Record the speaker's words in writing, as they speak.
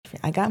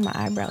I got my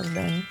eyebrows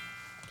done.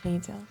 Can you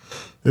tell?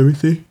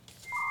 Everything?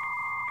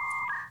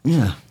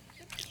 Yeah.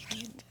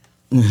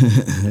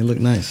 They look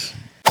nice.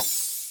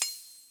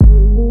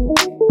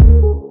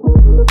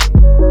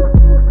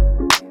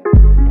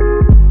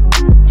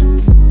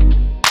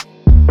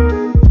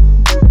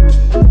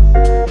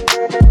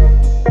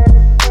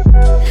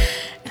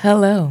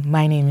 Hello,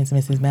 my name is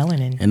Mrs.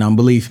 Melanin. And I'm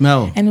Belief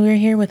Mel. And we're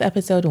here with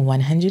episode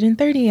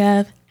 130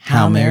 of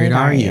How Married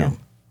Are You?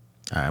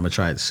 All right, I'm going to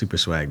try it super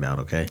swagged out,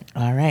 okay?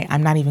 All right,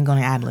 I'm not even going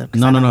to ad-lib.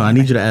 No. I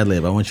need you to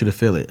ad-lib. I want you to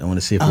feel it. I want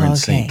to see if we're in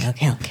sync.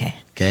 Okay.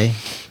 Okay?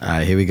 All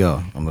right, here we go.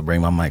 I'm going to bring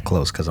my mic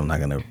close because I'm not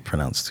going to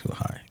pronounce too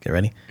hard. Get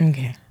ready?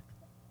 Okay.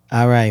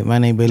 All right, my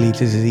name is Belief.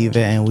 This is Eva,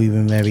 and we've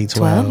been married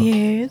 12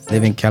 years.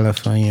 Live in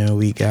California, and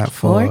we got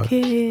 4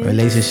 kids.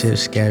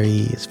 Relationships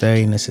scary. It's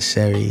very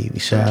necessary. We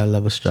share our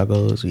love of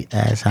struggles. We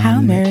ask how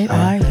married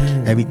are you?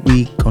 Every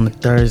week on a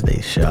Thursday,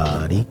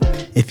 shawty.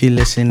 If you're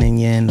listening,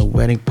 you're in the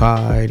wedding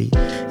party.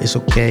 It's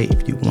okay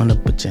if you want to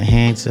put your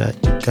hands up.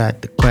 You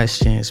got the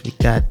questions. We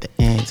got the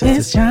answers.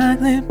 It's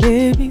chocolate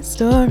baby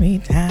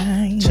story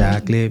time.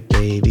 Chocolate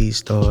baby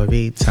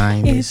story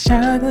time. It's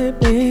chocolate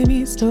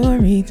baby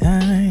story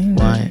time.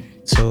 1,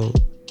 2,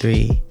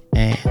 3,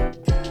 and...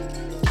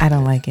 I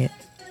don't like it.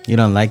 You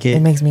don't like it? It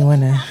makes me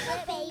want to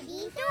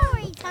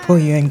pull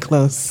you in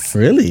close.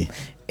 Really?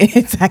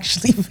 It's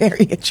actually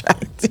very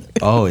attractive.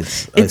 Oh,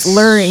 it's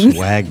luring.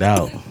 Swagged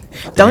out.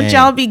 Don't Dang.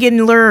 y'all be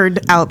getting lured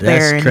out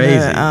there. That's crazy.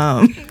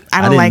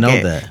 I don't didn't like know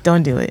it. that.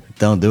 Don't do it.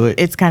 Don't do it.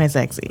 It's kind of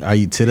sexy. Are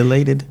you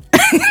titillated? All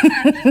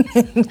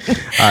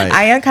right.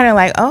 I am kind of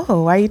like,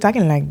 oh, why are you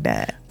talking like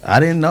that? I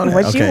didn't know that.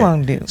 What you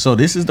won't do? So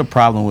this is the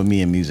problem with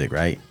me and music,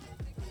 right?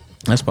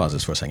 Let's pause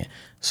this for a second.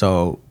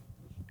 So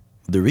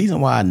the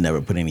reason why I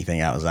never put anything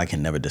out is I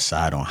can never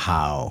decide on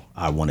how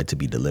I want it to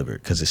be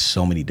delivered because there's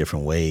so many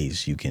different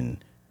ways you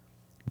can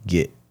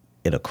get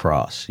it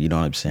across. You know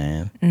what I'm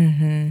saying?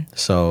 Mm-hmm.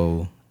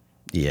 So,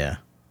 yeah.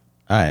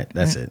 All right,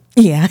 that's it.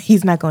 Yeah,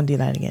 he's not going to do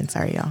that again.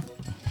 Sorry, y'all.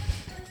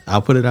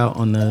 I'll put it out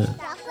on the...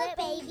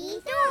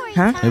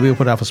 Huh? Maybe we'll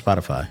put it out for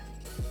Spotify.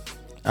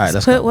 All right,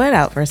 let's Put go. what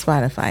out for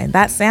Spotify?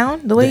 That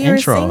sound? The way you were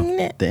singing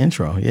it? The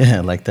intro. Yeah,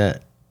 like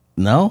that.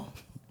 No?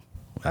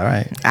 All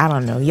right. I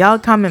don't know. Y'all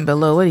comment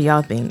below. What do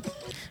y'all think?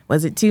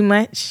 Was it too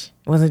much?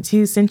 Was it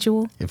too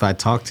sensual? If I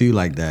talk to you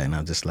like that and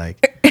I'm just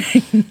like,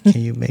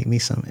 can you make me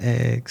some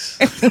eggs?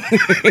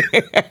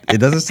 It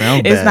doesn't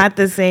sound bad. It's not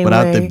the same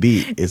without way. the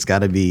beat. It's got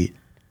to be,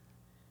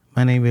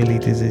 my name really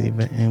is,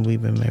 and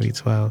we've been married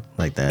 12.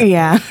 Like that.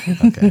 Yeah.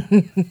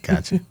 Okay.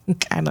 Gotcha.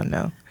 I don't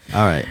know.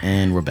 All right.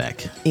 And we're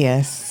back.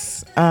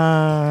 Yes.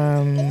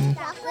 I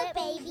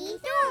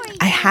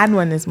had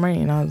one this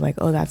morning and I was like,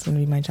 oh, that's going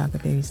to be my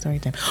chocolate baby story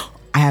time.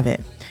 I have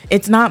it.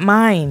 It's not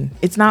mine.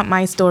 It's not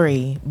my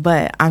story,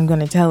 but I'm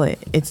going to tell it.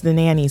 It's the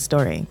nanny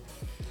story.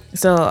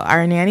 So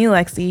our nanny,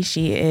 Lexi,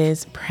 she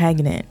is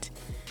pregnant.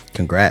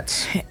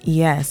 Congrats.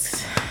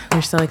 Yes.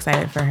 We're so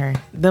excited for her.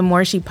 The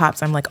more she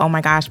pops, I'm like, oh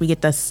my gosh, we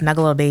get to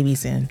snuggle a baby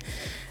soon.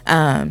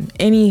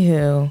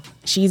 Anywho,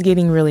 she's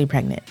getting really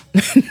pregnant.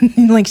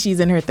 Like she's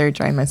in her 3rd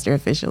trimester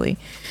officially.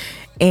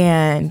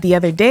 And the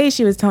other day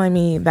she was telling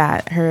me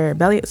that her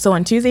belly, so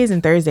on Tuesdays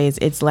and Thursdays,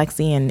 it's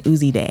Lexi and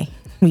Uzi day,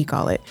 we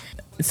call it.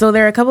 So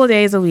there are a couple of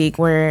days a week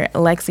where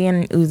Lexi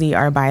and Uzi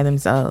are by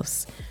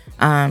themselves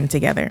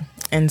together.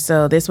 And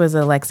so this was a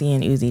Lexi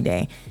and Uzi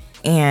day.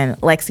 And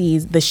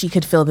she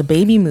could feel the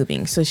baby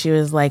moving. So she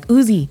was like,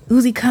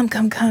 Uzi,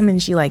 come.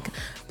 And she like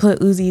put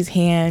Uzi's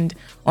hand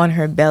on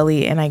her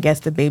belly. And I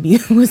guess the baby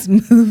was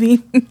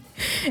moving.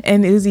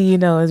 And Uzi,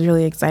 was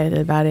really excited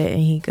about it.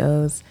 And he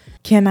goes,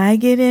 can I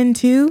get in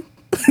too?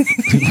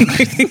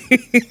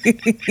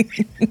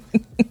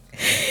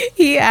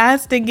 He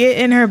asked to get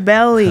in her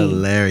belly.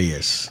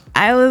 Hilarious.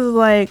 I was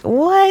like,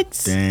 what?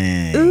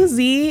 Dang.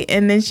 Uzi.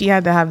 And then she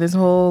had to have this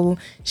whole,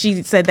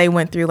 she said they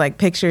went through like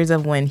pictures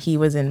of when he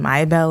was in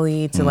my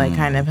belly to like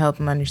kind of help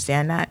him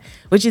understand that,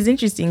 which is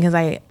interesting because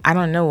I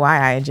don't know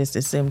why I just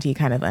assumed he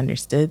kind of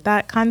understood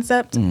that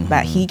concept,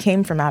 that he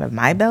came from out of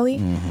my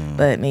belly,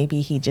 but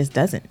maybe he just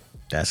doesn't.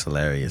 That's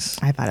hilarious.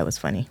 I thought it was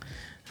funny.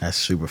 That's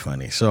super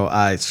funny. So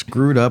I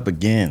screwed up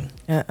again.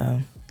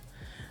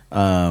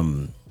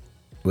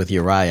 With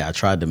Uriah, I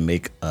tried to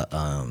make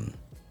an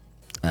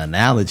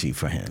analogy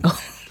for him.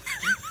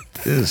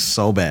 This is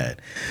so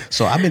bad.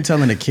 So I've been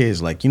telling the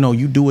kids, like,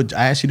 you do it.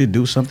 I ask you to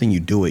do something, you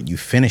do it, you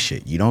finish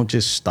it. You don't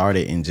just start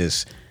it and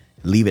just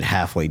leave it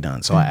halfway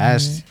done. So I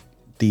asked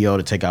Theo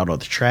to take out all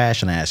the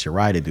trash, and I asked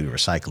Uriah to do the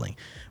recycling.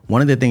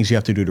 One of the things you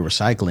have to do to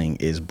recycling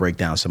is break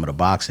down some of the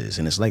boxes,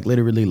 and it's like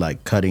literally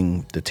like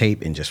cutting the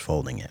tape and just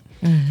folding it.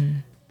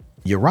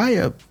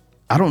 Uriah,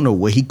 I don't know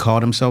what he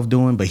called himself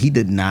doing, but he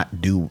did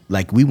not do,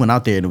 like, we went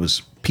out there and it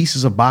was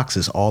pieces of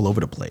boxes all over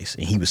the place.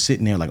 And he was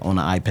sitting there like on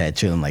the iPad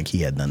chilling like he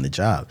had done the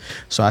job.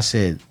 So I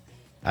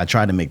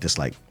tried to make this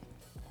like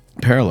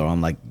parallel.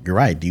 I'm like, you're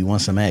right. Do you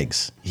want some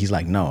eggs? He's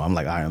like, no. I'm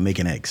like, all right, I'm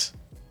making eggs.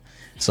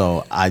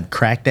 So I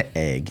cracked the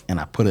egg and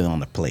I put it on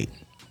the plate,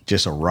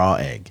 just a raw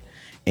egg.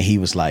 And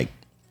he's like,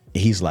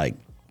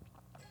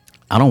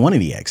 I don't want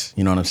any eggs.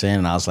 You know what I'm saying?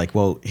 And I was like,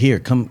 well, here,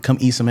 come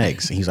eat some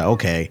eggs. And he's like,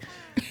 okay.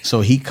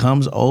 So he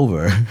comes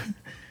over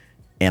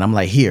and I'm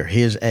like,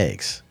 here's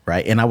eggs,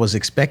 right? And I was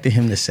expecting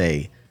him to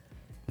say,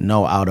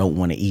 no, I don't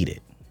want to eat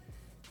it.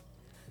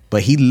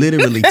 But he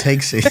literally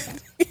takes it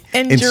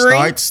and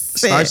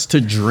starts to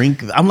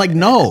drink. I'm like,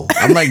 no.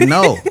 I'm like,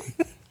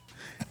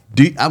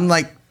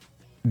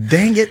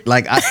 dang it.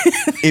 Like,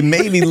 it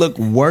made me look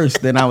worse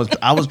than I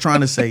was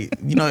trying to say,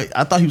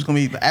 I thought he was going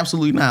to eat, but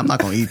absolutely not. I'm not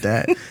going to eat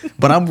that.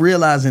 But I'm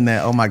realizing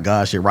that, oh my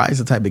gosh, Uriah's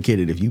the type of kid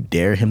that if you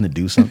dare him to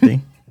do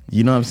something,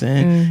 you know what I'm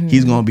saying? Mm-hmm.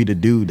 He's going to be the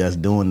dude that's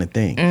doing the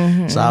thing.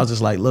 Mm-hmm. So I was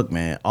just like, look,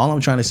 man, all I'm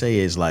trying to say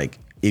is like,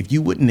 if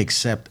you wouldn't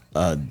accept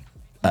an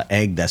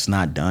egg that's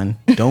not done,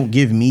 don't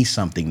give me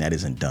something that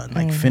isn't done.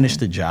 Like, finish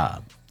the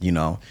job,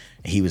 And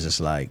he was just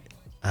like,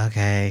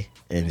 okay.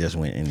 And just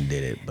went and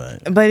did it.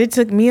 But it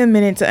took me a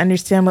minute to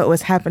understand what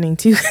was happening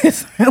too.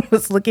 Because I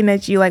was looking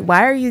at you like,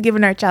 why are you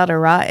giving our child a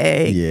raw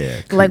egg?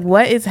 Yeah. Like,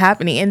 what is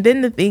happening? And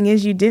then the thing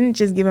is, you didn't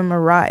just give him a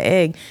raw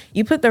egg.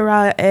 You put the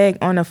raw egg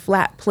on a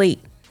flat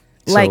plate.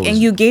 And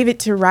you gave it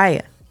to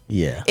Raya.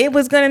 Yeah. It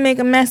was going to make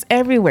a mess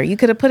everywhere. You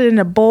could have put it in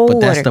a bowl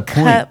or a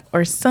cup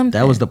or something.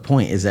 That was the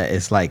point, is that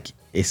it's like,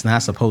 it's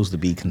not supposed to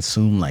be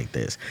consumed like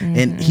this.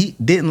 And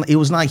it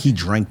was not like he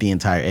drank the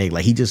entire egg.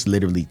 Like, he just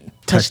literally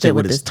touched it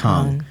with his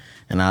tongue.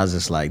 And I was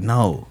just like,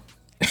 no,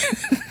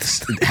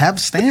 have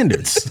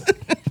standards.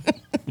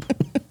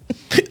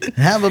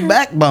 Have a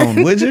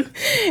backbone, would you?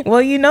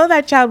 Well,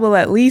 that child will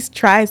at least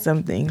try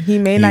something. He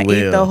may not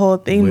eat the whole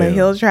thing, but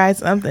he'll try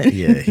something.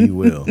 Yeah, he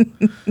will.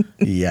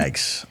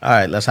 Yikes. All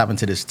right, let's hop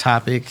into this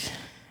topic.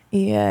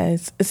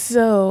 Yes.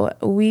 So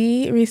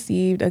we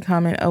received a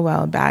comment a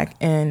while back,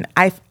 and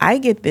I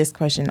get this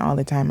question all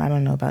the time. I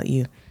don't know about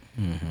you.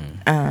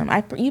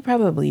 Mm-hmm. You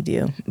probably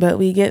do, but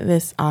we get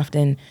this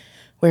often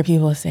where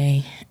people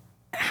say,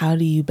 how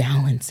do you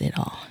balance it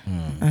all?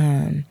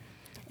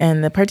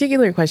 And the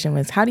particular question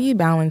was, how do you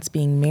balance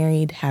being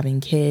married,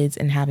 having kids,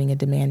 and having a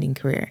demanding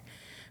career?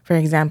 For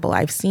example,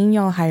 I've seen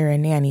y'all hire a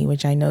nanny,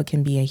 which I know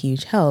can be a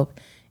huge help.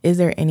 Is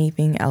there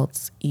anything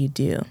else you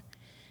do?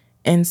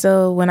 And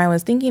so when I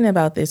was thinking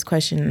about this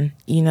question,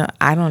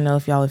 I don't know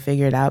if y'all have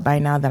figured out by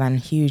now that I'm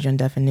huge on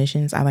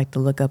definitions. I like to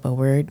look up a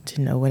word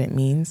to know what it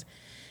means.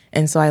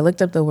 And so I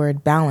looked up the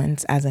word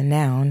balance as a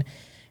noun,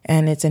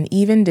 and it's an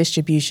even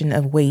distribution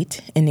of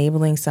weight,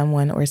 enabling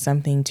someone or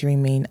something to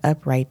remain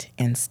upright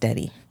and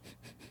steady.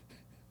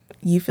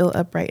 You feel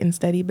upright and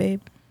steady,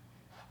 babe?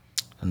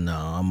 No,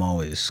 I'm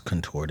always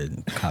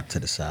contorted, cocked to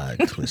the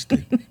side,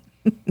 twisted.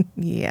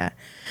 Yeah,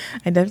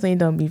 I definitely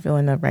don't be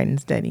feeling upright and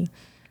steady.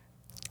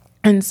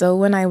 And so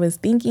when I was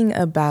thinking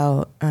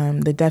about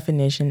the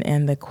definition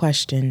and the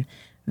question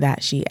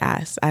that she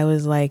asked, I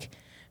was like,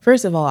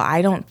 first of all,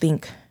 I don't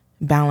think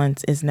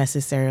balance is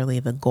necessarily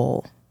the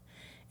goal.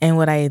 And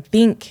what I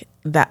think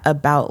that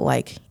about,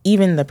 like,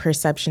 even the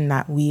perception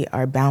that we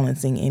are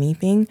balancing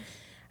anything,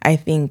 I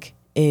think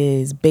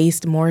is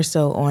based more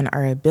so on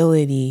our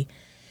ability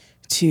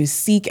to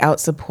seek out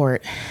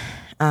support.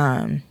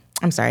 I'm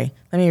sorry,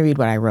 let me read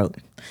what I wrote.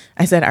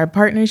 I said, our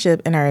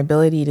partnership and our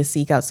ability to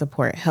seek out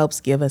support helps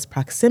give us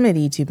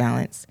proximity to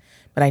balance,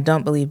 but I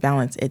don't believe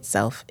balance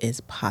itself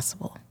is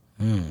possible.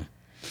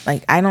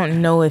 Like, I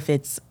don't know if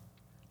it's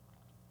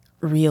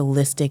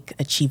realistic,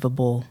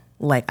 achievable.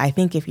 Like, I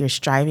think if you're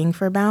striving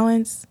for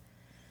balance,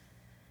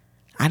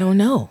 I don't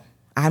know.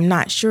 I'm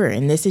not sure.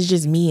 And this is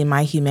just me and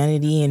my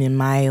humanity and in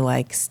my,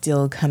 like,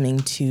 still coming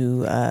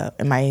to,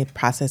 in my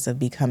process of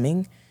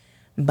becoming.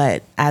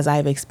 But as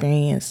I've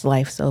experienced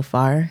life so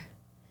far,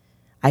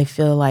 I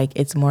feel like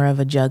it's more of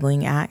a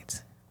juggling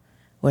act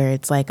where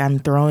it's like I'm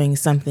throwing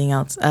something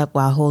else up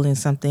while holding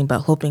something, but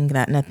hoping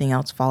that nothing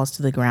else falls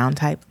to the ground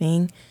type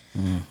thing.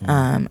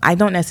 Mm-hmm. I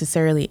don't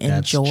necessarily enjoy.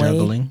 That's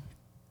juggling?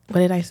 What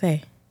did I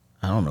say?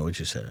 I don't know what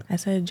you said. I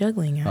said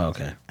juggling act. Oh,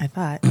 okay. I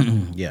thought.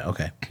 Yeah,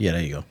 okay. Yeah,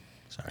 there you go.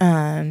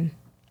 Sorry.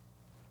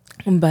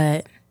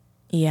 But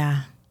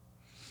yeah.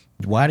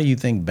 Why do you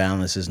think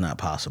balance is not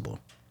possible?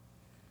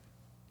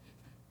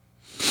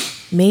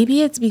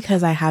 Maybe it's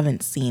because I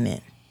haven't seen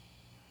it.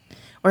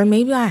 Or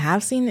maybe I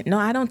have seen it. No,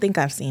 I don't think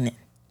I've seen it.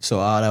 So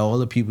out of all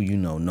the people you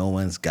know, no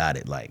one's got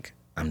it like,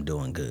 I'm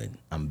doing good.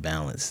 I'm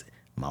balanced.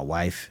 My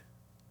wife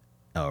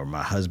or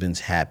my husband's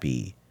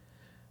happy.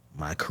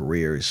 My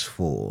career is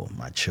full.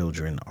 My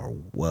children are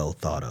well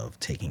thought of,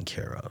 taken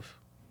care of.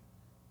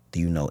 Do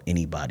you know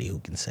anybody who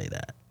can say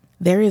that?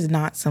 There is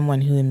not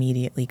someone who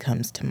immediately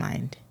comes to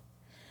mind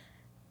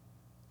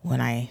when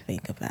I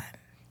think of that.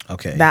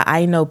 Okay. That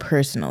I know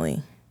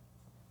personally.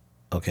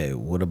 Okay,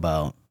 what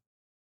about...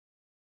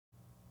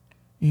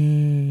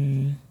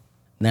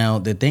 Now,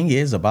 the thing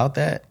is about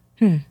that,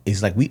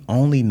 is like we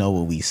only know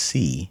what we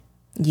see.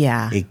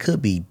 Yeah. It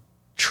could be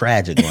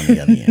tragic on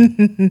the other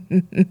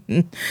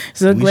end.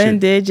 So Glenn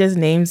did just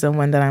name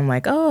someone that I'm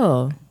like,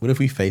 oh. What if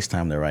we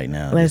FaceTime her right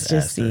now? Let's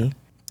just see. Her?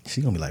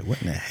 She's going to be like,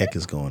 what in the heck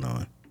is going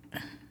on?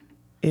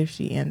 If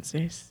she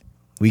answers.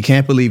 We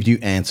can't believe you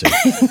answered.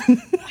 What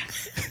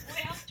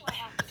else do I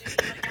have to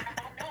do?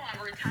 I know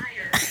I'm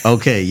retired.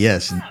 Okay,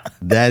 yes,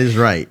 that is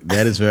right.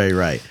 That is very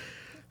right.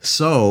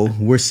 So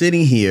we're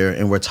sitting here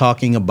and we're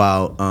talking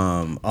about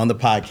on the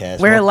podcast.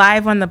 We're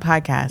live on the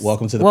podcast.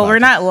 Welcome to the Well, podcast. we're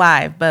not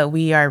live, but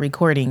we are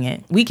recording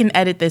it. We can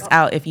edit this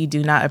out if you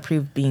do not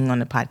approve being on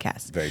the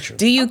podcast. Very true.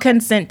 Do you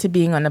consent to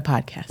being on the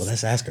podcast? Well,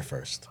 let's ask her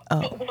first.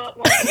 Well,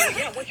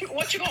 yeah, what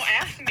you gonna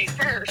ask me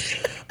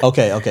first?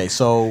 Okay.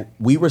 So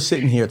we were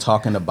sitting here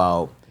talking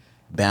about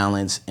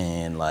balance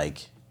and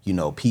like, you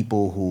know,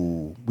 people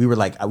who we were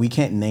like, we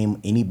can't name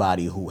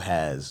anybody who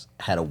has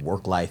had a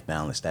work-life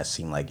balance that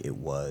seemed like it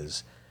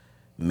was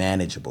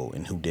manageable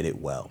and who did it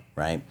well,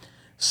 right?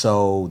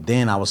 So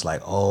then I was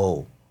like,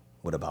 oh,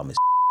 what about Miss?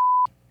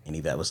 And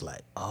Yvette was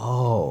like,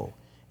 oh.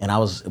 And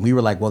we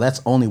were like, well,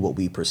 that's only what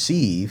we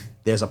perceive.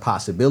 There's a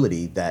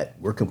possibility that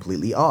we're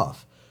completely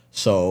off.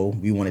 So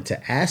we wanted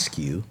to ask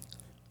you,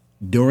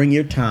 during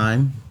your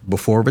time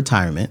before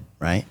retirement,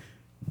 right?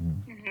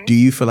 Mm-hmm. Do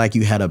you feel like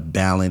you had a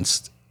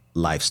balanced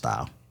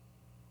lifestyle?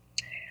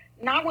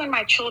 Not when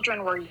my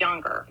children were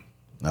younger.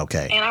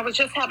 Okay. And I was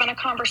just having a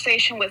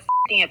conversation with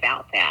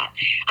about that.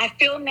 I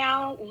feel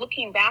now,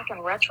 looking back in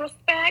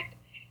retrospect,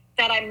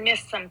 that I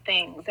missed some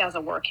things as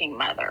a working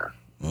mother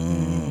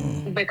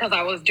because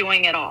I was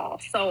doing it all.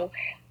 So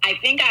I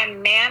think I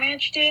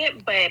managed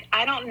it, but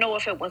I don't know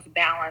if it was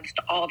balanced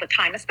all the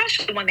time,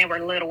 especially when they were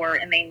littler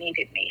and they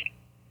needed me.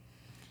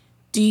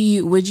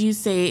 Would you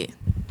say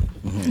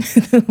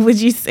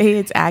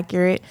it's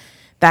accurate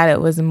that it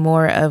was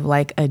more of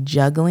like a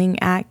juggling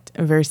act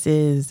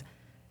versus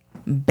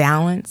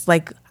balance?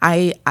 Like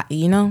do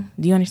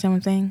you understand what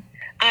I'm saying?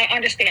 I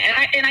understand.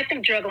 And I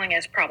think juggling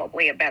is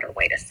probably a better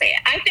way to say it.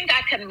 I think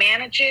I could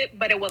manage it,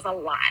 but it was a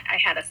lot. I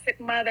had a sick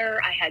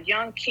mother. I had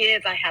young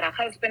kids. I had a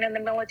husband in the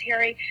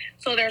military.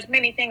 So there's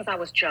many things I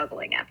was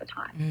juggling at the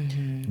time.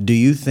 Mm-hmm. Do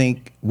you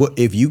think,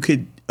 if you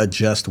could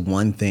adjust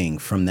one thing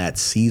from that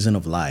season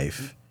of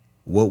life,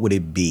 what would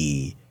it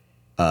be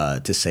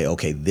to say,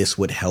 okay, this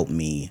would help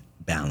me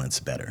balance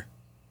better?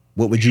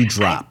 What would you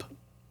drop?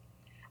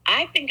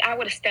 I think I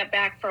would have stepped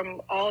back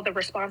from all the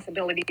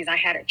responsibilities I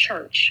had at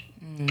church,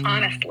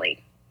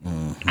 honestly.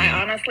 Mm-hmm.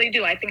 I honestly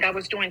do. I think I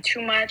was doing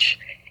too much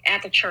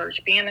at the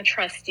church, being a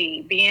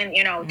trustee, being,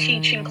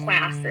 teaching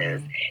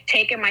classes,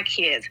 taking my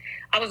kids.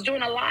 I was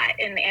doing a lot.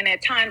 And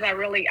at times I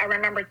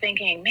remember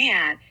thinking,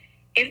 man,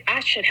 if I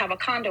should have a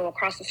condo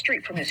across the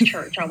street from this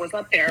church. I was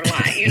up there a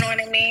lot. You know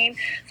what I mean?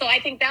 So I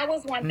think that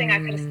was one thing I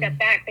could have stepped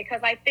back,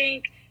 because I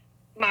think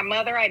my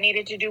mother, I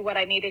needed to do what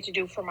I needed to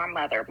do for my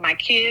mother. My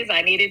kids,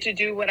 I needed to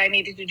do what I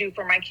needed to do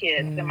for my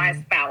kids and my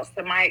spouse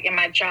and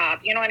my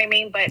job. You know what I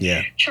mean? But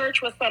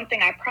church was something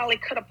I probably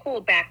could have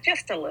pulled back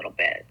just a little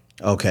bit.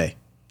 Okay.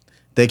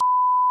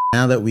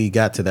 Now that we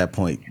got to that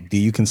point, do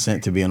you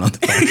consent to being on the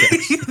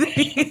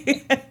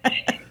podcast?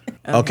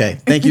 Okay.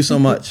 Thank you so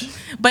much.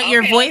 But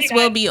your voice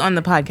will be on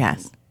the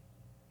podcast.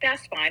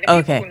 That's fine.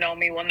 The people who know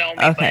me will know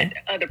me, but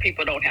other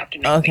people don't have to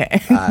know me.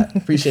 I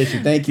appreciate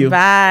you. Thank you.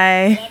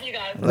 Bye. Love you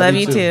guys. Love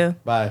you too.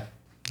 Bye.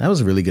 That was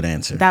a really good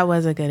answer. That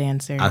was a good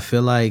answer. I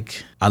feel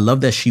like I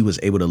love that she was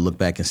able to look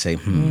back and say,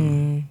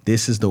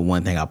 this is the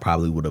one thing I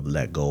probably would have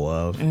let go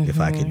of if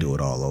I could do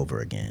it all over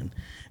again.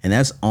 And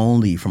that's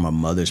only from a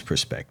mother's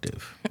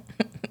perspective.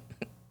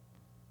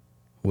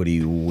 What are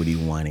you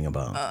whining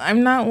about?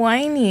 I'm not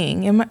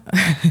whining.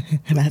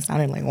 That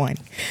sounded like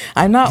whining.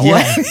 I'm not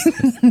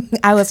whining.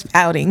 I was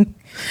pouting.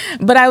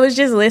 But I was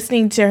just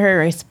listening to her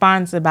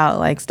response about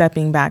like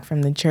stepping back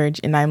from the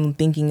church, and I'm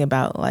thinking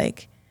about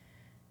like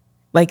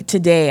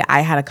today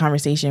I had a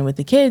conversation with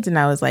the kids and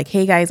I was like,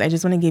 hey guys, I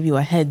just want to give you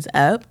a heads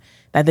up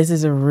that this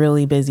is a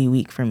really busy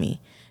week for me.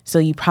 So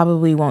you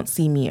probably won't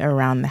see me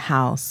around the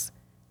house,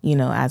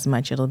 as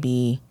much. It'll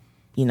be,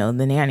 the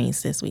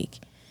nannies this week.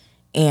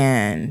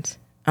 And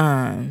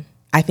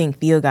I think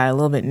Theo got a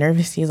little bit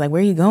nervous. He was like,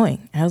 where are you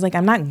going? I was like,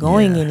 I'm not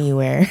going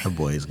anywhere. That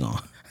boy is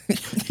gone.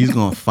 He's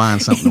going to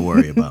find something to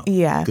worry about.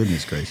 Yeah.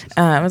 Goodness gracious.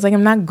 I was like,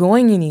 I'm not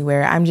going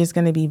anywhere. I'm just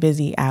going to be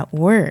busy at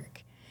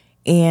work.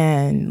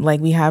 And like,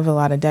 we have a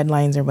lot of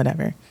deadlines or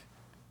whatever.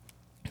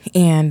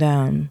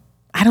 And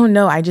I don't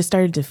know. I just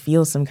started to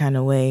feel some kind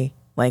of way,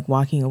 like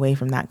walking away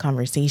from that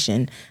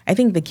conversation. I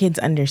think the kids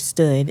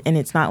understood, and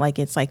it's not like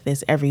it's like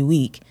this every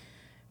week.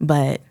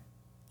 But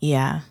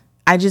yeah.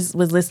 I just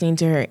was listening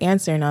to her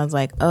answer and I was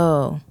like,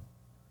 oh,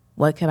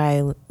 what could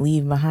I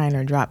leave behind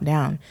or drop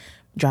down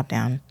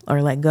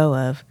or let go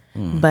of?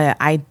 But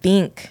I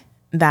think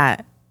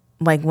that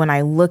like when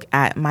I look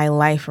at my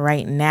life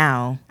right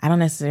now, I don't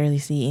necessarily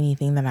see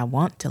anything that I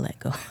want to let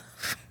go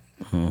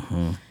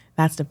of.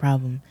 That's the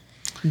problem.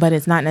 But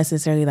it's not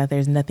necessarily that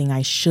there's nothing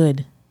I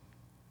shouldn't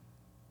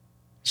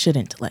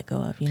let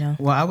go of,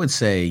 Well, I would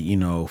say,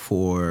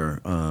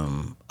 for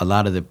a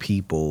lot of the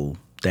people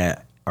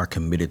that are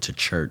committed to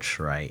church,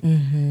 right?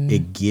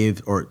 It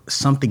gives, or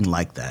something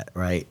like that,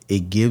 right?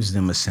 It gives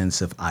them a sense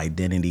of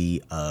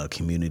identity, a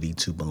community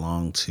to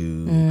belong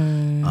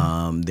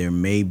to. There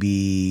may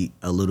be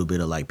a little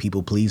bit of like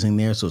people pleasing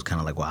there. So it's kind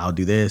of like, well, I'll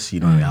do this,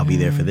 what I mean? I'll be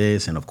there for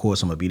this. And of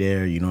course I'm gonna be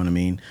there. You know what I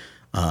mean?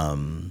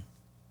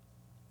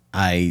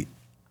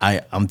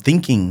 I'm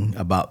thinking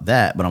about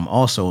that, but I'm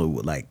also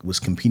like was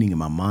competing in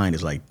my mind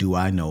is like, do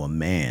I know a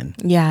man?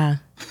 Yeah.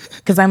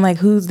 Because I'm like,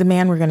 who's the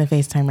man we're going to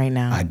FaceTime right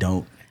now? I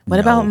don't. What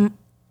know. about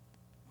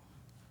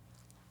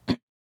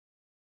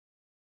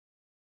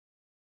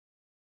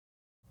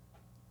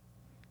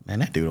Man,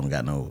 that dude don't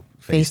got no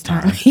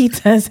FaceTime? FaceTime. He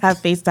does have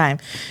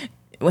FaceTime.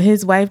 Well,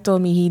 his wife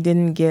told me he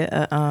didn't get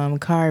a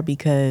car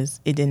because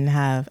it didn't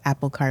have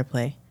Apple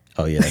CarPlay.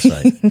 Oh yeah, that's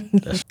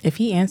right. If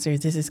he answers,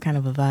 this is kind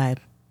of a vibe.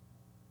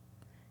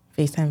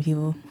 FaceTime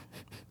people.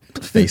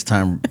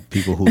 FaceTime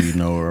people who you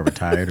know are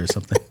retired or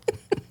something.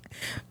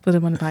 Put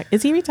him on the podcast.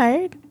 Is he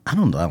retired? I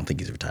don't know. I don't think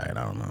he's retired.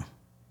 I don't know.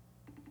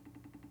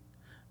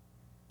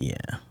 Yeah.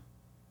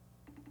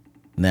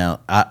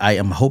 Now, I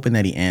am hoping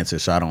that he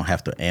answers so I don't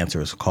have to answer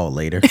his call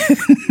later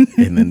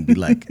and then be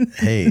like,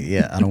 hey,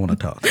 yeah, I don't want to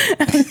talk.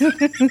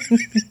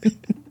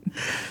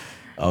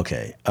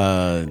 Okay.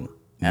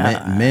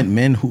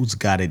 Men who's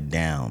got it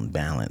down,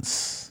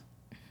 balance.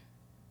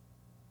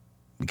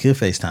 We could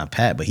FaceTime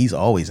Pat, but he's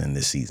always in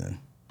this season.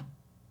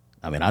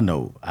 I mean, I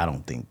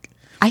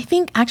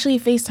think actually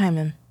FaceTime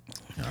him.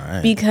 All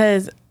right.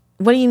 Because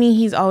what do you mean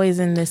he's always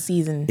in this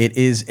season? It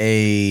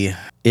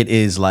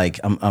is like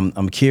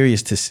I'm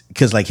curious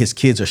because like his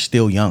kids are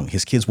still young.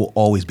 His kids will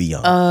always be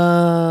young.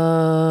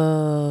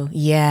 Oh,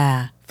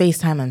 yeah.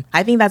 FaceTime him.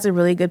 I think that's a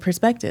really good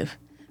perspective,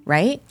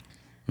 right?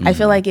 I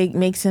feel like it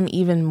makes him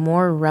even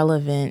more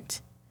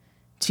relevant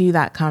to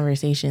that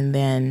conversation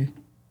than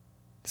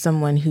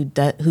someone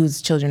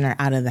whose children are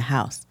out of the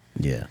house.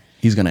 Yeah.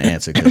 He's going to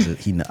answer because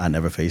I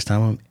never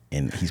FaceTime him,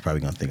 and he's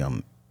probably going to think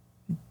I'm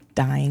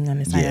dying on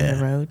the side of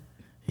the road.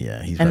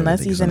 Yeah.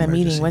 Unless he's in a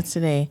meeting. What's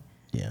today?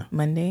 Yeah.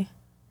 Monday?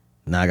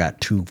 Now I got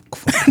 2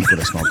 people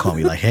that's going to call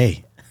me like,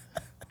 hey.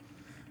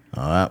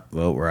 All right.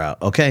 Well, we're out.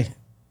 Okay.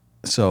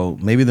 So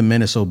maybe the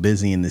men are so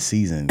busy in this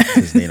season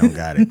because they don't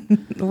got it.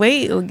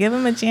 Wait, we'll give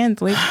him a chance.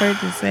 Wait for it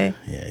to say.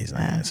 Yeah, he's not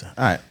going to answer.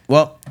 All right.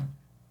 Well,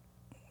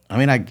 I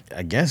mean, I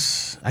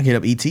guess I get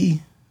up ET.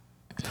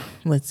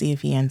 Let's see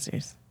if he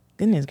answers.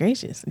 Goodness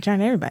gracious. I'm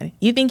trying everybody.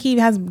 You think he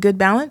has good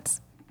balance?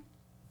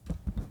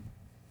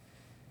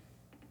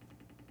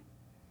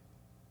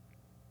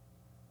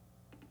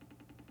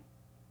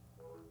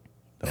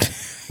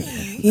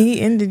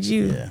 He ended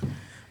you. Yeah.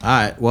 All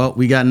right. Well,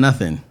 we got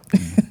nothing.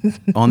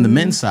 On the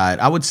men's side,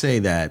 I would say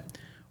that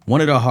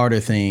one of the harder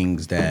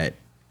things that,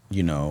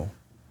 you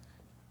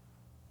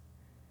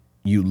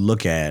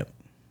look at,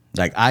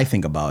 like I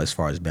think about as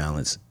far as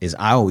balance, is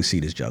I always see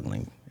this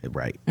juggling,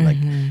 right? Like,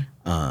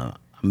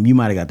 you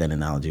might have got that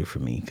analogy for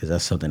me because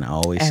that's something I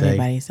always say.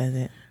 Everybody says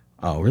it.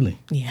 Oh, really?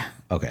 Yeah.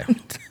 Okay.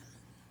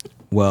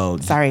 Well.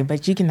 Sorry,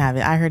 but you can have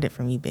it. I heard it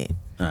from you, babe.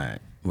 All right.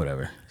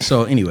 Whatever.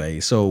 So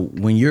anyway,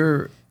 when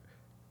you're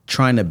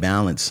trying to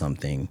balance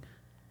something,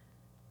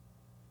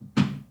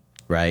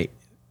 right?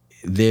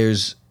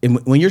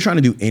 When you're trying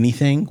to do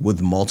anything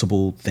with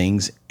multiple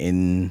things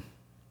in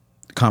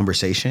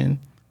conversation,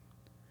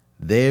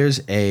 there's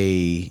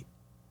a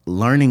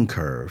learning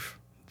curve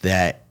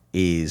that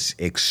is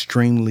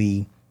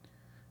extremely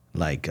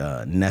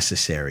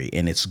necessary,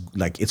 and it's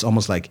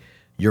almost like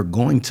you're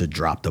going to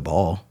drop the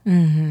ball.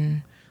 Mm-hmm.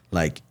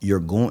 Like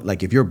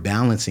if you're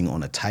balancing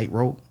on a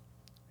tightrope,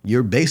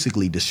 you're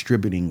basically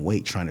distributing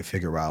weight, trying to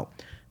figure out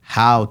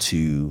how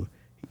to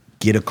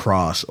get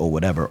across or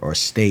whatever, or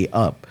stay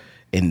up.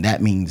 And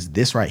that means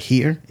this right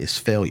here is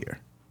failure.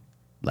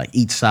 Like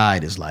each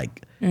side is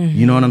like,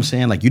 you know what I'm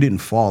saying? Like you didn't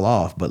fall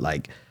off, but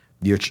like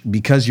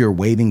because you're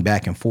waving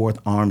back and forth,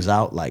 arms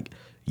out, like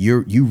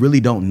you really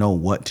don't know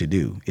what to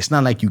do. It's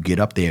not like you get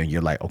up there and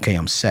you're like, okay,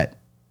 I'm set,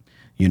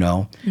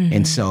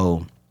 And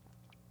so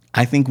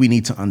I think we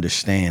need to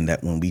understand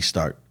that when we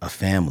start a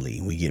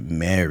family, we get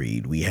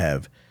married, we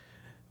have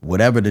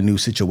whatever the new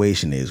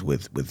situation is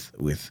with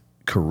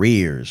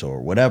careers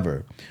or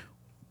whatever,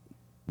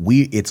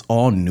 it's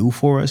all new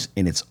for us,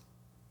 and it's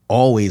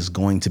always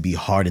going to be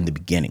hard in the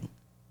beginning.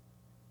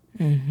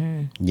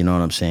 Mm-hmm. You know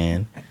what I'm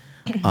saying?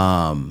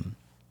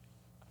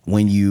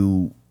 When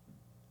you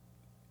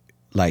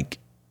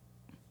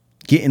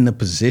get in the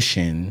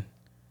position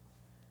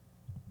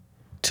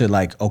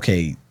to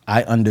okay,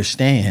 I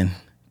understand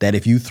that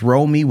if you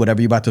throw me,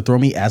 whatever you're about to throw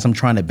me, as I'm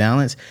trying to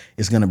balance,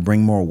 it's going to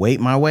bring more weight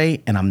my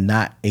way, and I'm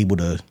not able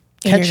to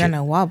catch it. You're going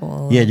to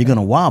wobble. Yeah, you're going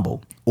to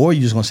wobble. Or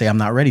you're just going to say, I'm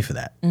not ready for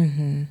that.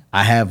 Mm-hmm.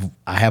 I have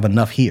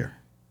enough here.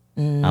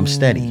 I'm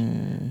steady.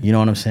 You know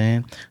what I'm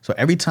saying? So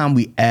every time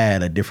we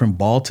add a different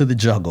ball to the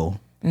juggle,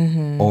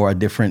 or a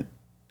different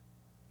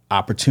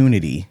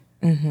opportunity,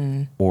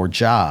 or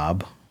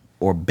job,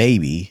 or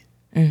baby,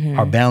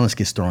 our balance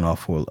gets thrown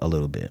off for a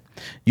little bit.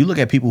 You look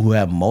at people who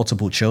have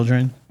multiple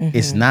children,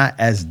 it's not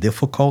as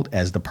difficult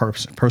as the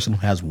person who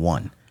has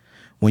one.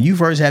 When you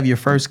first have your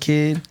first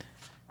kid,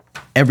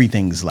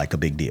 everything's like a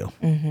big deal.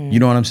 You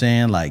know what I'm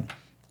saying? Like,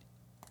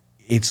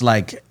 it's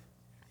like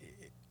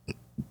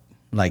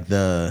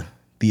the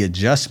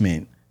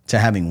adjustment to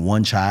having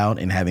one child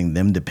and having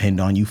them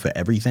depend on you for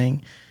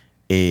everything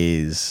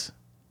it's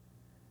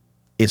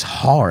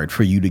hard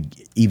for you to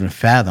even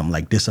fathom,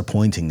 like,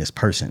 disappointing this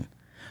person.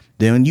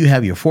 Then when you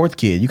have your fourth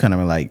kid, you kind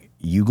of are like,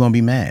 you gonna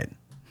be mad.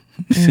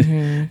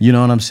 You know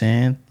what I'm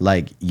saying?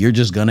 Like, you're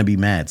just gonna be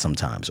mad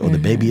sometimes, or the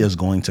baby is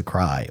going to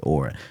cry,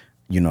 or,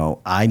 you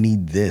know, I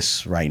need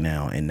this right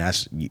now, and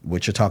that's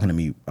what you're talking to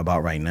me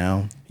about right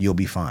now. You'll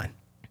be fine,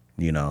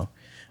 you know.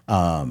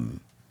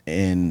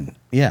 And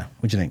yeah,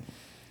 what you think?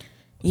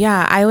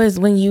 Yeah,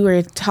 when you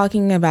were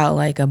talking about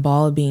like a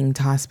ball being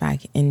tossed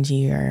back into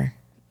your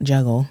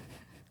juggle,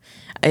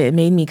 it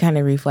made me kind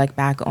of reflect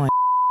back on,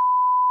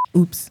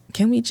 oops,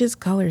 can we just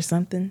call her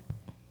something?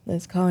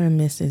 Let's call her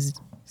Mrs.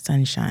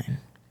 Sunshine.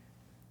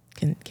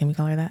 Can we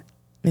call her that?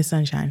 Miss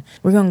Sunshine.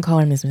 We're going to call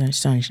her Mrs.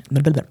 Sunshine.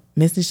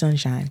 Mrs.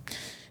 Sunshine.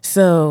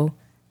 So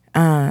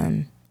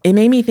it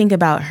made me think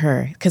about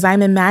her, because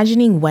I'm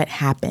imagining what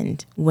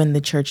happened when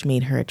the church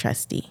made her a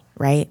trustee,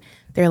 right?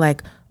 They're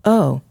like,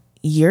 oh,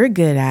 you're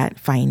good at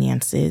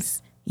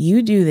finances.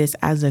 You do this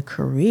as a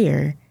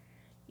career,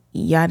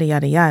 yada,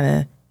 yada,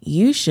 yada.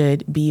 You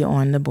should be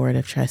on the board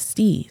of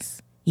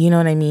trustees. You know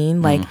what I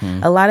mean? Like,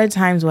 a lot of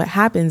times what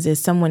happens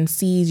is someone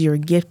sees your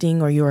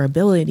gifting or your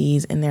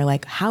abilities and they're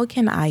like, how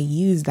can I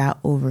use that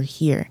over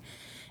here?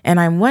 And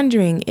I'm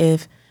wondering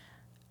if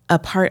a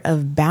part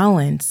of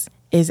balance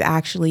is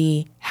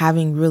actually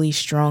having really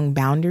strong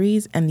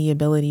boundaries and the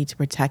ability to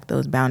protect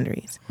those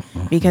boundaries.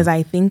 Because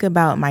I think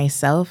about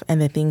myself and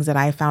the things that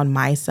I found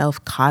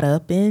myself caught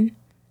up in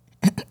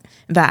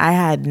that I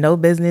had no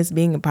business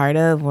being a part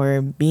of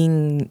or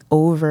being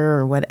over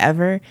or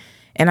whatever.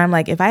 And I'm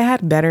like, if I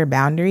had better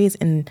boundaries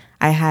and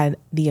I had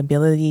the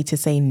ability to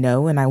say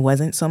no and I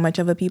wasn't so much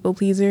of a people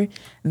pleaser,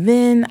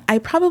 then I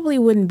probably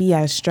wouldn't be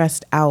as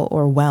stressed out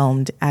or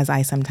whelmed as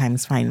I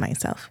sometimes find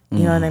myself.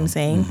 You know what I'm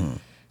saying?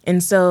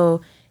 And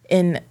so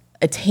in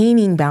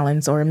attaining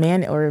balance or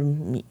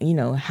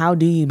how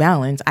do you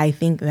balance? I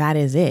think that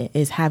is it,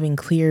 is having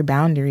clear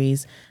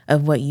boundaries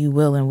of what you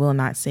will and will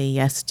not say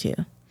yes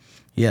to.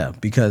 Yeah,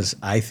 because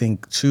I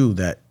think too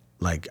that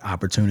like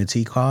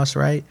opportunity cost,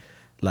 right?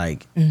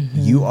 Like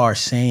you are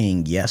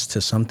saying yes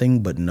to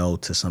something, but no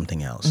to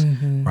something else,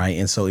 right?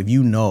 And so if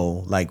you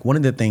know, like one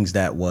of the things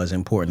that was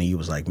important to you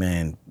was like,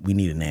 man, we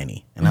need a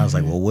nanny. And I was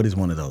like, well, what is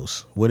one of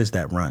those? What is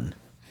that run?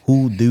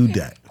 Who do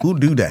that? Who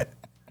do that?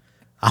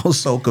 I was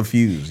so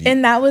confused.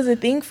 And that was a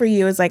thing for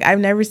you. It's like, I've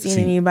never seen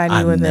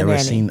anybody with a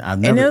nanny.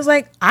 And it was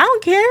like, I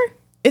don't care.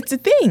 It's a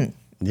thing.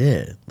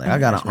 Yeah. Like I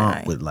got an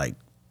aunt with like,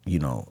 you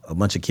know, a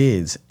bunch of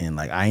kids and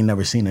like, I ain't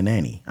never seen a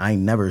nanny. I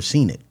ain't never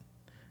seen it.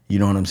 You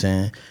know what I'm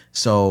saying?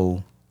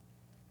 So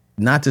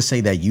not to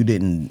say that you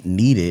didn't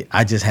need it.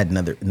 I just had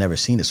never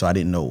seen it. So I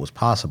didn't know it was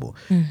possible.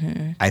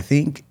 I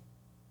think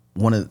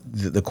one of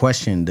the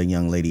question the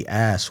young lady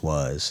asked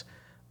was,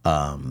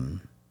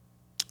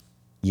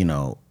 you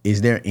know,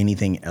 is there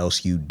anything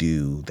else you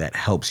do that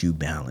helps you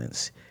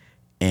balance?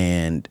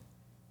 And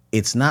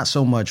it's not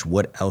so much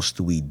what else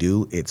do we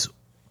do, it's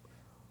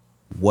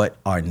what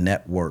our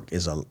network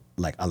is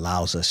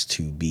allows us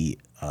to be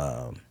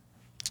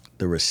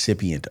the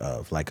recipient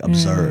of, like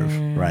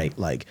observe, right?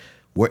 Like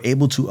we're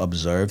able to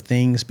observe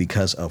things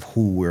because of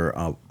who we're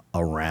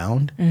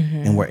around,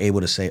 and we're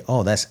able to say,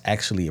 oh, that's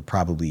actually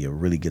probably a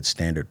really good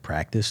standard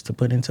practice to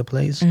put into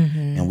place,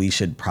 and we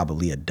should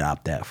probably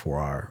adopt that for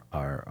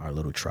our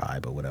little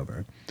tribe or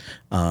whatever.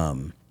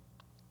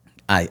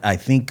 I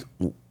think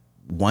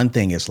one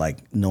thing is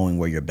like knowing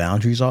where your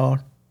boundaries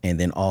are, and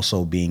then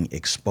also being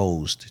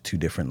exposed to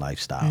different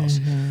lifestyles.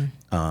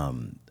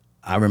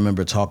 I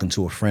remember talking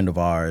to a friend of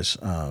ours,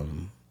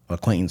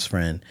 acquaintance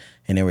friend,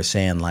 and they were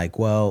saying like,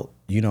 well,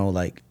 you know,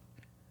 like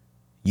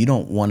you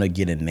don't want to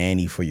get a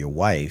nanny for your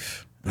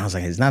wife. And I was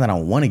like, it's not that I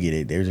don't want to get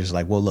it. They're just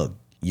like, well, look,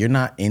 you're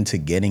not into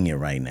getting it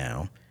right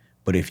now,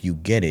 but if you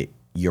get it,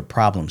 your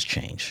problems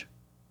change.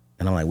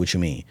 And I'm like, what you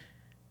mean?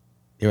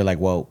 They were like,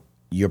 well,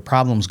 your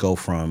problems go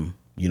from,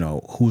 you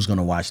know, who's going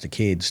to watch the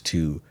kids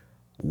to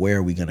where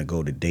are we going to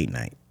go to date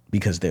night?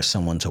 Because there's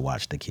someone to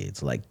watch the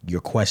kids. Like your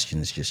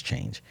questions just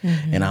change.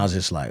 And I was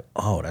just like,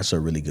 oh, that's a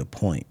really good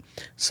point.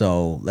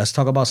 So let's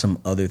talk about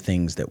some other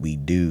things that we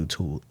do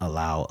to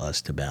allow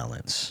us to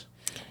balance.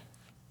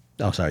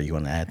 Oh, sorry, you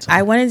want to add something?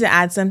 I wanted to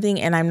add something,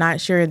 and I'm not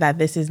sure that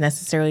this is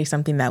necessarily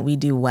something that we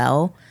do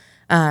well.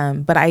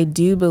 But I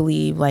do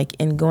believe like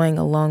in going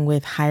along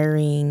with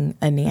hiring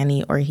a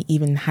nanny or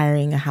even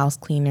hiring a house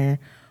cleaner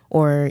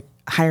or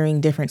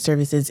hiring different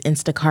services,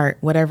 Instacart,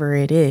 whatever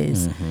it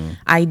is,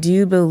 I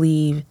do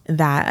believe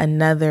that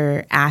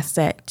another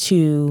asset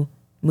to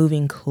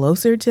moving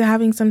closer to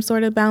having some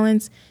sort of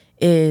balance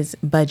is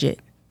budget.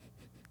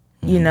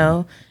 You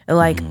know,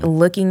 like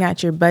looking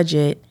at your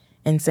budget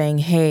and saying,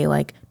 hey,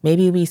 like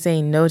maybe we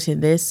say no to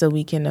this so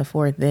we can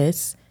afford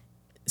this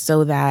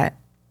so that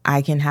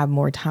I can have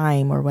more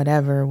time or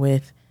whatever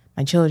with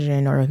my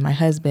children or with my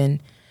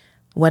husband,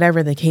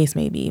 whatever the case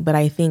may be. But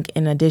I think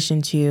in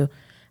addition to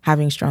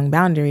having strong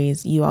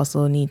boundaries, you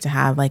also need to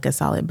have like a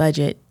solid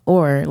budget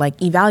or like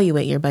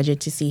evaluate your budget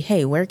to see,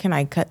 hey, where can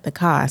I cut the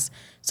costs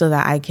so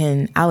that I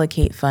can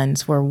allocate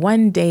funds for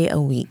one day a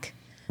week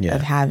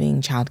of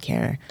having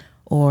childcare,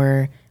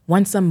 or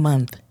once a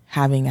month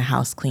having a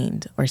house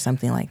cleaned or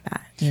something like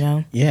that, you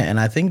know? Yeah, and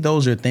I think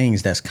those are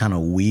things that's kind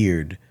of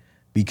weird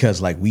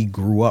because like we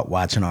grew up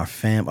watching our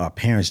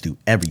parents do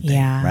everything,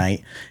 Yeah.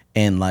 right?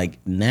 And like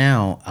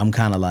now I'm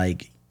kind of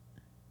like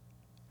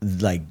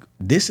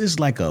this is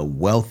like a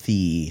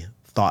wealthy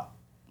thought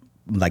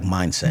like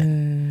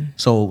mindset.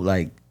 So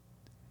like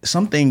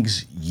some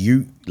things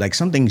you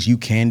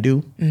can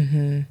do.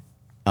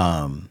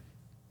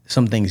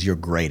 Some things you're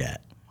great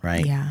at,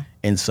 right? Yeah.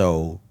 And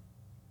so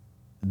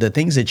the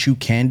things that you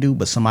can do,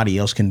 but somebody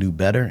else can do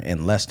better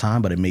in less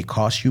time, but it may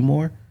cost you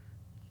more.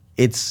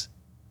 It's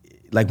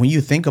like when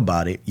you think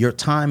about it, your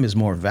time is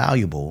more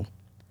valuable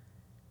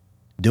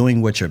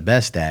doing what you're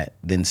best at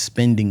than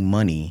spending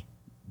money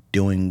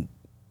doing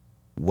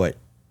what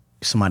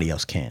somebody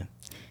else can.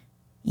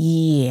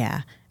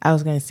 Yeah. I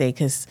was going to say,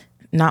 because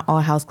not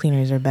all house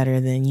cleaners are better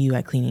than you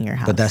at cleaning your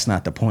house. But that's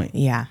not the point.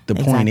 Yeah, The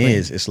point exactly.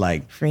 is, it's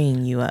like,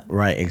 freeing you up.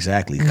 right,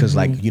 exactly. Because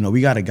like, you know, we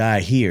got a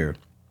guy here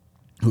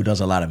who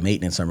does a lot of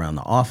maintenance around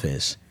the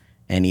office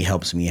and he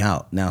helps me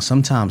out. Now,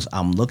 sometimes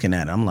I'm looking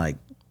at it, I'm like,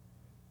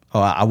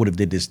 oh, I would have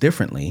did this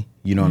differently.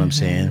 You know what I'm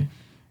saying?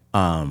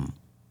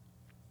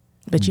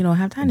 But you don't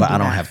have time But to do I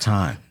don't that. have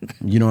time.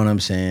 You know what I'm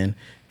saying?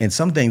 And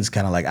some things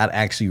kind of like, I'd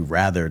actually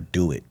rather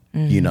do it,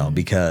 you know,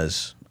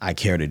 because I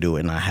care to do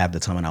it and I have the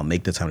time and I'll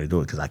make the time to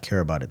do it because I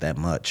care about it that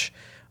much.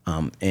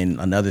 And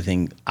another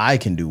thing I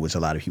can do, which a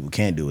lot of people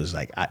can't do, is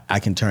like I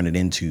can turn it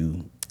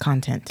into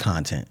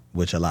content,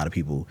 which a lot of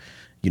people,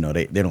 you know,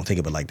 they don't think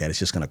of it like that. It's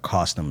just going to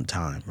cost them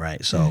time,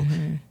 right? So,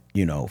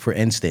 you know, for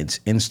instance,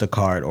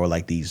 Instacart or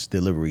like these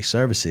delivery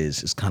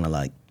services, it's kind of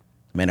like,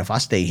 man, if I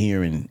stay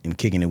here and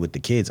kicking it with the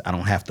kids, I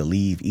don't have to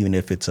leave, even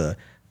if it's a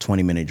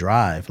 20-minute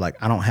drive. Like,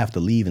 I don't have to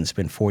leave and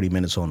spend 40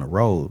 minutes on the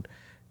road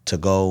to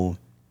go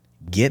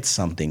get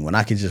something when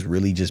I could just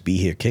really just be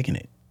here kicking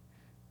it.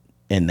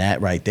 And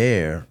that right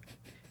there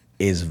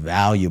is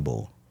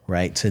valuable,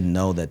 right? To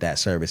know that that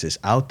service is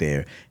out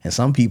there. And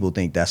some people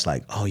think that's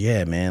like, oh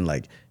yeah, man,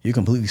 like you're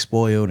completely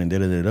spoiled and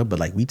da-da-da-da. But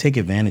like we take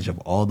advantage of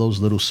all those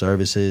little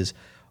services,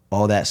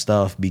 all that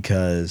stuff,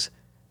 because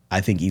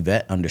I think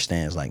Yvette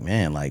understands like,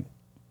 man, like,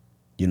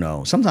 you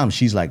know, sometimes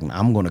she's like,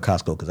 I'm going to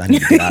Costco because I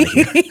need to get out of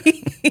here.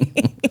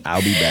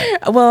 I'll be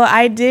back. Well,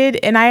 I did,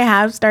 and I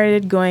have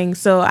started going.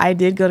 So I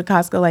did go to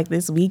Costco like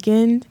this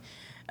weekend,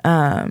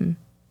 and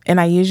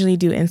I usually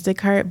do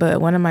Instacart.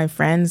 But one of my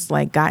friends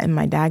like got in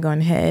my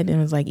daggone head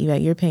and was like,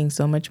 "Yvette, you're paying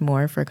so much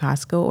more for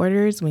Costco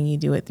orders when you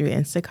do it through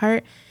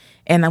Instacart."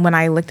 And then when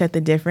I looked at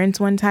the difference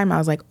one time, I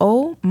was like,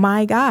 "Oh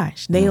my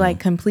gosh, they like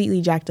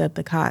completely jacked up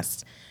the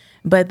cost."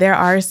 But there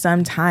are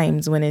some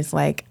times when it's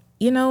like,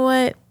 you know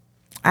what?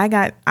 I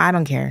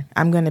don't care.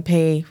 I'm going to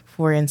pay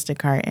for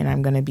Instacart and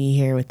I'm going to be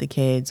here with the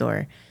kids,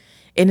 and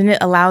it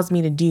allows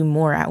me to do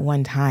more at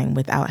one time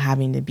without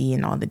having to be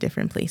in all the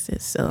different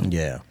places. So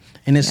yeah.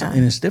 And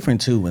it's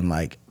different too when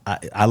like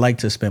I like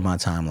to spend my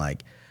time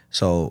like,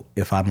 so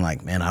if I'm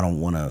like, man,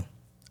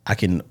 I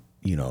can,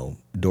 you know,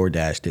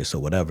 DoorDash this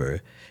or whatever,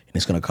 and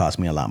it's going to cost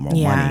me a lot more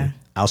money.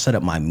 I'll set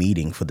up my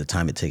meeting for the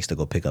time it takes to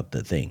go pick up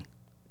the thing.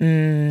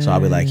 So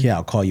I'll be like, yeah,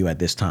 I'll call you at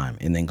this time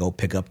and then go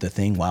pick up the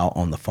thing while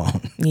on the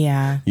phone.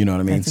 Yeah. You know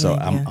what I mean? That's So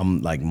an idea.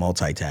 I'm like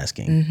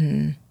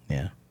multitasking.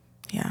 Yeah.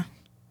 Yeah.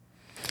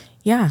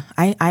 Yeah.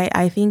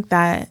 I think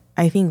that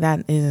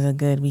is a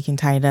good, we can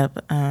tie it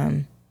up.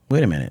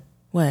 Wait a minute.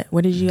 What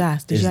did you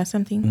ask? Did you ask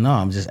something? No,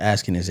 I'm just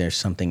asking, is there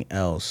something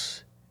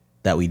else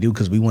that we do?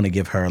 Because we want to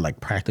give her like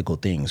practical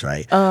things,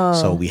 right? Oh.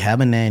 So we have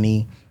a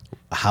nanny,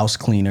 a house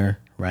cleaner,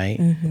 right?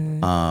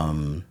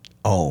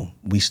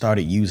 We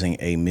started using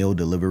a meal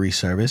delivery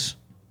service.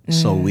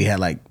 So we had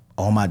like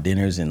all my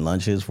dinners and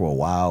lunches for a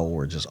while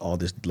were just all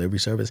this delivery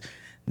service.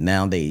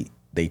 Now they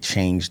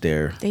changed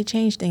They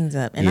change things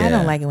up. And I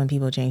don't like it when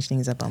people change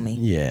things up on me.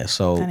 Yeah,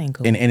 so That ain't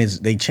cool. and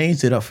they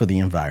changed it up for the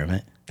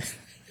environment.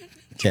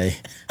 Okay.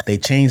 They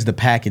changed the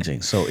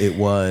packaging. So it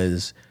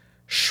was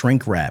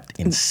shrink wrapped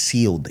and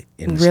sealed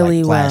in this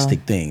Really like plastic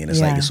well. thing. And it's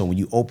Yeah. like, so when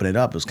you open it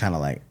up, it's kind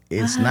of like,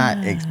 it's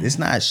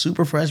not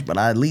super fresh, but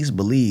I at least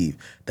believe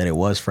that it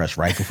was fresh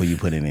right before you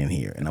put it in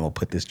here. And I'm going to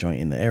put this joint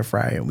in the air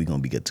fryer and we're going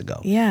to be good to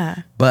go.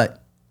 Yeah.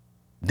 But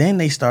then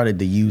they started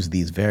to use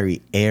these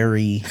very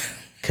airy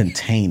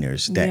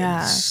containers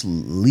that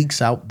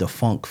leaks out the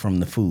funk from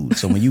the food.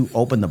 So when you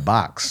open the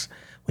box,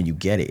 when you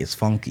get it, it's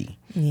funky.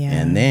 Yeah.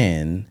 And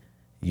then,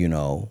 you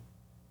know,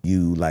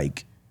 you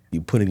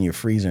put it in your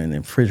freezer and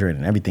then refrigerator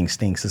and everything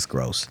stinks. It's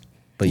gross.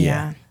 But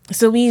yeah.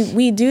 So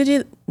we do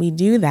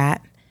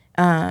that.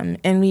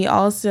 And we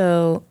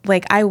also,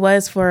 like, I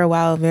was for a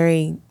while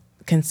very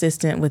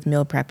consistent with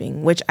meal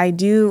prepping, which I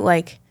do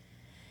like.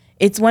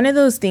 It's one of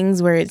those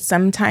things where it's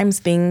sometimes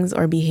things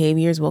or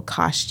behaviors will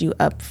cost you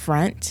up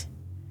front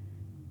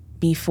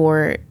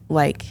before,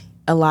 like,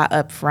 a lot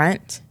up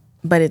front,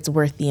 but it's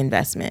worth the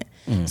investment.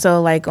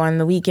 So like on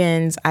the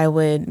weekends, I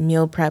would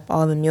meal prep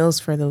all the meals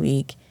for the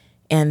week.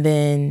 And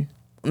then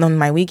on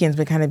my weekends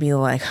would kind of be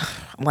like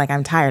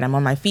I'm tired. I'm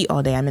on my feet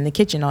all day. I'm in the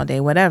kitchen all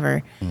day,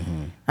 whatever.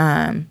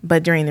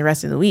 But during the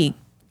rest of the week,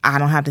 I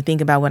don't have to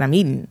think about what I'm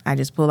eating. I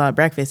just pull out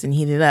breakfast and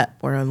heat it up,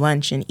 or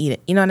lunch and eat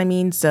it. You know what I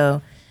mean?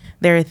 So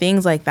there are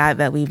things like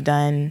that we've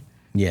done.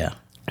 Yeah.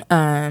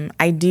 I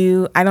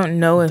don't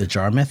know if The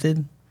jar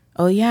method?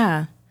 Oh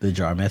yeah. The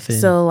jar method?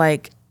 So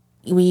like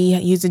we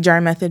use the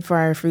jar method for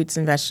our fruits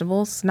and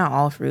vegetables. Not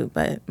all fruit,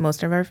 but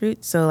most of our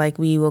fruits. So like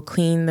we will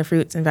clean the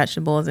fruits and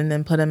vegetables and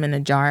then put them in a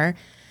jar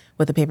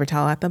with a paper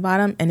towel at the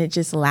bottom, and it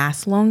just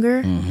lasts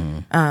longer.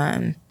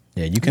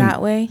 Yeah, you can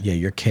that way. Yeah,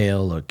 your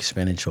kale or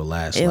spinach will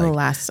last It like will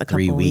last a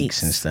 3 couple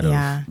weeks weeks. instead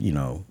Yeah.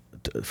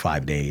 of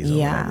 5 days or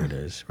whatever it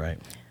is, right?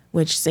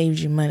 Which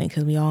saves you money,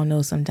 because we all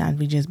know sometimes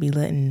we just be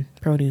letting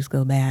produce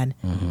go bad.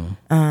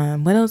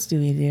 What else do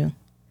we do?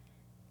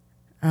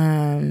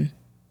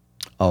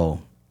 Oh,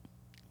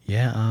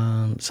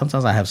 yeah.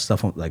 Sometimes I have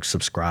stuff like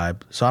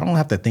Subscribe, so I don't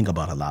have to think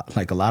about a lot.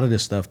 Like a lot of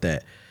this stuff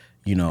that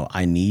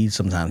I need,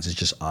 sometimes it's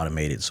just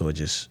automated, so it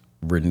just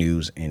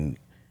renews and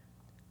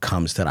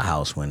comes to the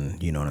house when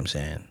you know what I'm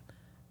saying.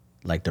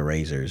 Like the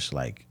razors,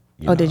 like.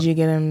 Did you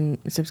get them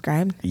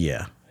subscribed?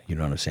 Yeah, you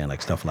know what I'm saying,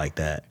 like stuff like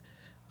that.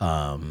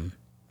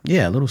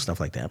 Yeah, little stuff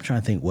like that. I'm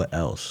trying to think what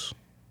else.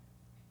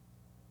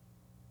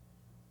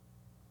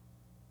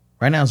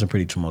 Right now is a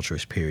pretty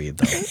tumultuous period,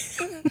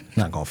 though.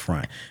 Not gonna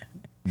front.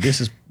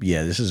 This is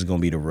gonna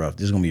be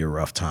a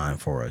rough time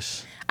for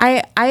us.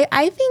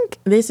 I think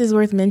this is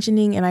worth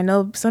mentioning, and I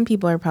know some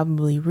people are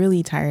probably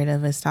really tired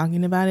of us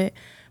talking about it,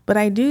 but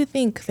I do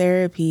think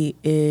therapy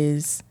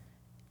is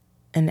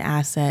an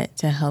asset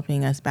to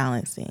helping us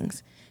balance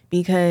things,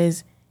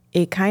 because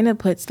it kind of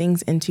puts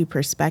things into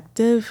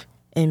perspective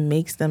and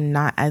makes them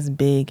not as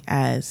big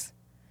as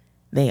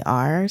they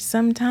are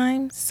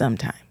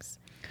sometimes.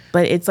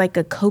 But it's like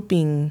a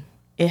coping,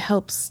 it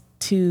helps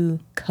to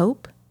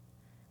cope.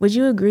 Would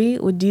you agree?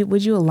 Would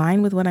you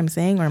align with what I'm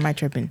saying, or am I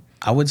tripping?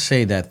 I would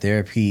say that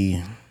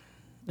therapy,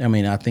 I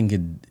mean, I think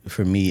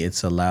for me,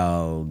 it's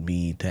allowed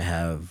me to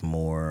have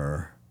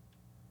more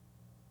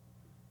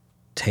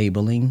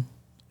tabling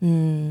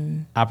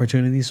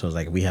opportunities. So it's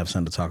like, we have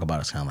something to talk about.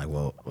 It's kind of like,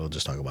 well, we'll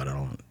just talk about it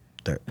on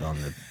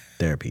the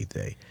therapy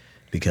day,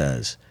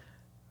 because,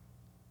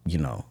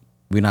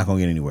 we're not going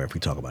to get anywhere if we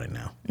talk about it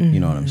now. You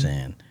know what I'm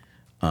saying?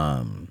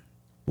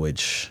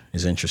 Which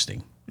is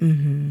interesting.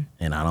 And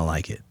I don't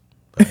like it.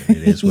 But it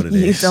is what it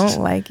is. You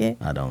don't like it?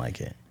 I don't like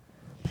it.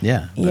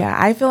 Yeah. Yeah,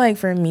 I feel like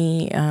for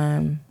me,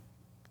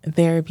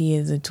 therapy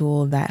is a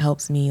tool that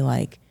helps me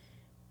like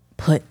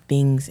put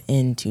things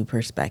into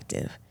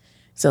perspective.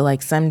 So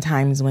like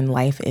sometimes when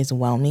life is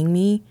whelming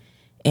me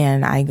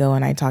and I go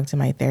and I talk to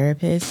my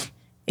therapist,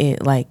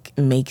 it like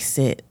makes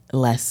it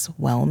less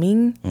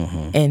whelming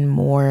and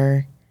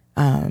more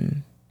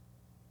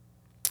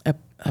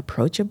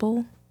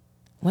approachable.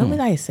 What would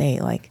I say?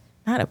 Like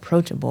not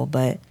approachable,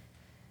 but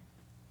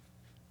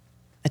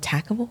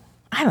attackable?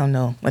 I don't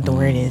know what the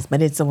word is,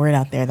 but it's a word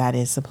out there that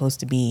is supposed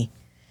to be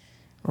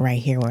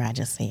right here where I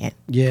just say it.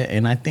 Yeah,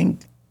 and I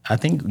think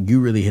you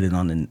really hit it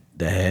on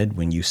the head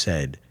when you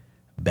said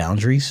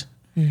boundaries,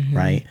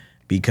 right?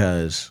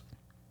 Because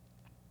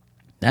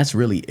that's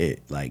really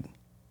it. Like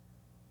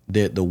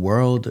the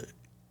world,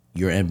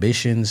 your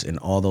ambitions and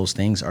all those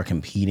things are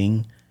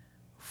competing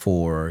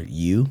for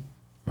you,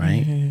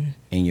 right?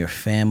 And your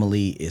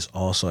family is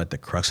also at the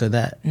crux of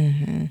that.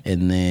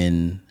 And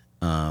then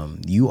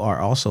you are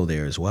also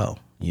there as well,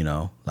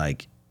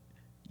 like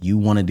you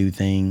want to do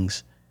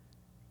things,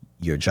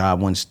 your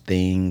job wants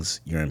things,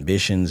 your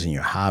ambitions and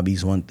your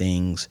hobbies want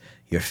things,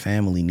 your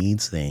family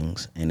needs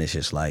things, and it's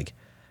just like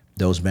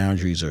those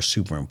boundaries are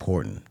super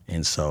important.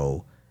 And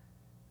so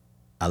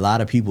a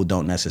lot of people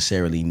don't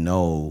necessarily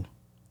know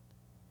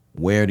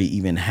where to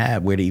even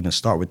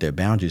start with their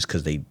boundaries,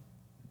 because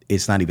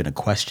it's not even a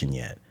question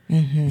yet.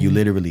 You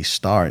literally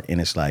start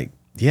and it's like,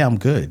 yeah, I'm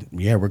good.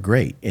 Yeah, we're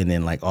great. And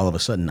then like all of a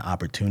sudden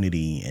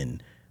opportunity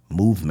and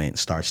movement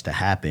starts to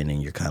happen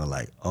and you're kind of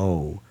like,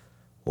 oh,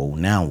 well,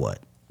 now what?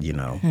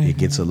 It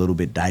gets a little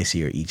bit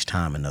dicier each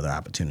time another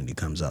opportunity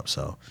comes up.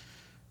 So,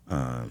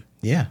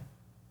 yeah.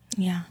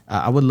 Yeah.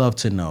 I would love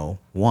to know,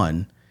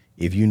 one,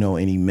 if you know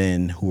any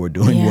men who are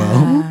doing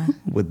well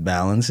with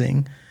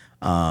balancing.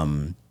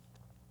 And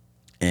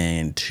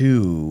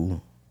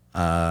two,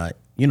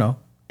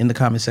 in the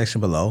comment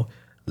section below,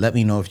 let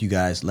us know if you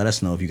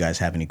guys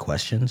have any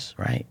questions,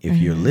 right? If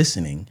you're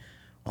listening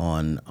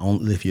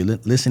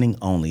listening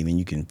only, then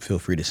you can feel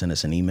free to send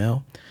us an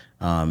email.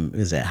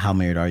 Is that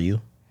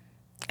howmarriedareyu?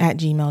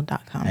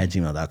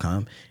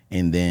 @gmail.com.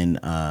 And then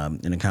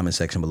in the comment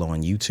section below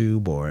on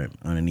YouTube or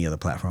on any other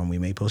platform we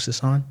may post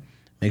this on,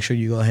 make sure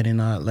you go ahead and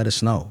let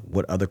us know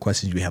what other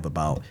questions you have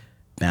about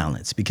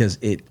balance, because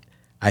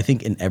I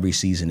think in every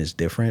season is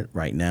different.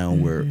 Right now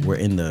we're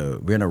in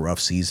a rough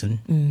season.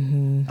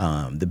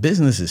 The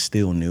business is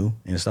still new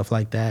and stuff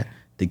like that.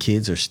 The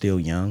kids are still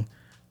young,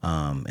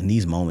 and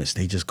these moments,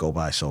 they just go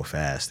by so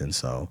fast. And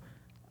so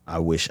I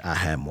wish I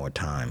had more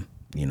time.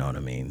 You know what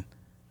I mean?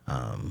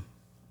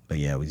 But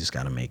yeah, we just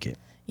got to make it.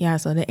 Yeah.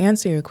 So to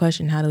answer your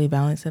question, how do we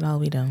balance it all?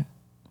 We don't.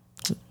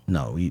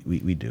 No, we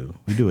do.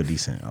 We do a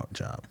decent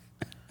job.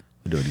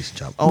 We do a decent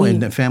job. Oh,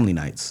 and the family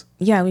nights.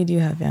 Yeah, we do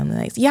have family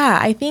nights. Yeah,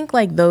 I think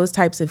like those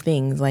types of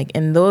things, like,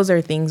 and those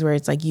are things where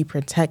it's like you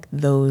protect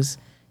those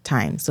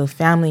times. So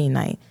family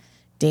night,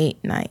 date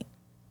night.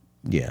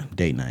 Yeah,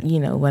 date night. You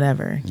know,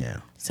 whatever.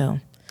 Yeah. So,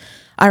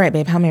 all right,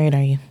 babe, how married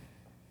are you?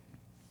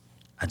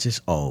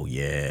 Oh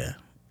yeah,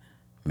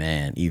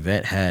 man.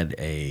 Yvette.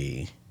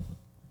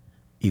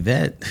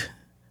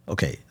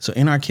 Okay, so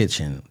in our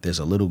kitchen, there's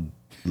a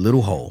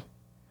little hole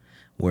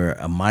where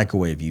a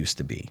microwave used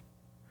to be.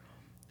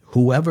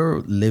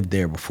 Whoever lived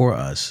there before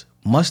us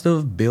must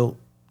have built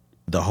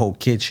the whole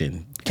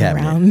kitchen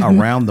cabinet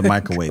around the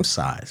microwave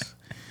size.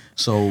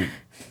 So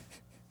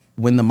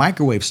when the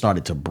microwave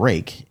started to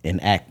break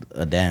and act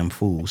a damn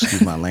fool,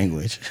 excuse my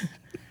language,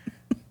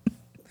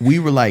 we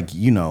were like,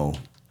 you know,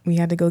 we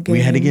had to go get.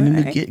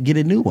 get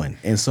a new one.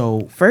 And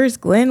so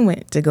first, Glenn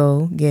went to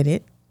go get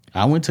it.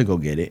 I went to go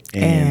get it,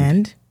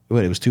 and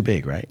it was too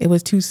big, right? It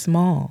was too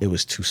small. It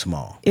was too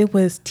small. It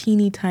was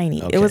teeny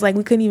tiny. Okay. It was like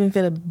we couldn't even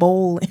fit a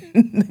bowl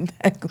in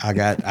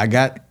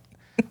that.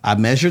 I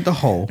measured the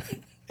hole,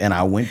 and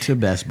I went to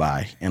Best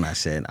Buy, and I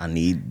said, I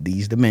need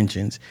these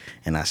dimensions.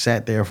 And I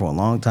sat there for a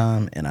long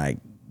time, and I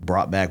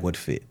brought back what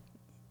fit.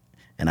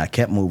 And I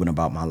kept moving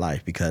about my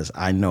life because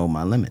I know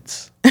my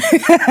limits.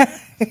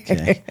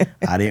 Okay.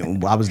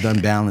 I was done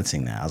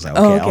balancing that. I was like,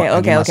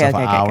 I'll give myself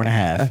an hour and a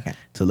half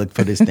to look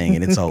for this thing,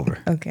 and it's over.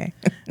 Okay.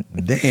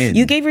 Then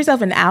you gave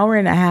yourself an hour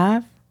and a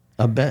half?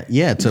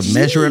 To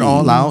measure it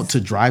all out, to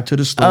drive to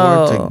the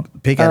store, to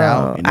pick it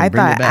out, and then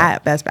bring it back.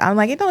 At Best Buy, I'm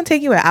like, it don't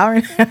take you an hour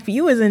and a half.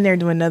 You was in there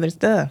doing other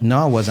stuff. No,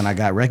 I wasn't. I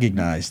got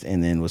recognized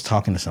and then was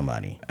talking to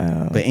somebody.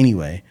 But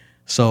anyway,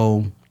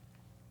 so.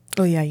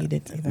 Oh yeah, you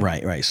did say that.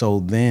 Right. So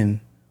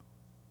then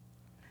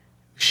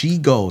she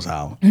goes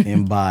out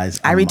and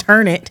buys. I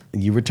return it.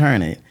 You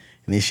return it,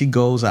 and then she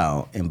goes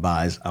out and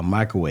buys a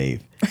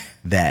microwave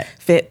that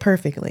fit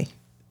perfectly.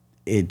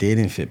 It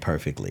didn't fit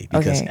perfectly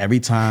because every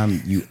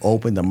time you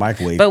open the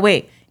microwave. But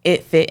wait,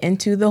 it fit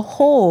into the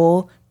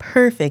hole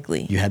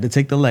perfectly. You had to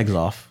take the legs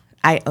off.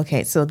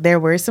 So there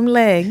were some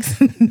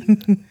legs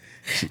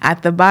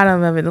at the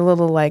bottom of it, the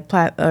little like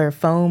or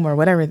foam or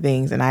whatever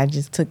things, and I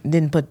just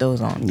didn't put those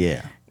on.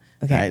 Yeah.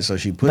 Okay. Right, so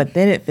but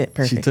then it fit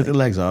perfectly. She took the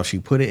legs off. She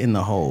put it in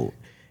the hole,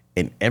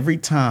 and every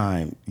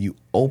time you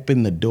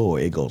open the door,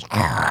 it goes.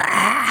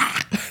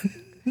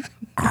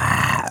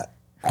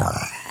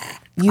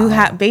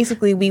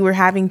 Basically, we were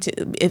having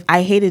to.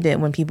 I hated it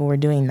when people were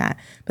doing that,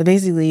 but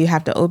basically, you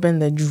have to open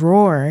the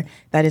drawer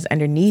that is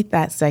underneath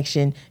that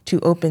section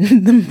to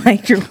open the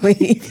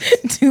microwave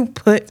to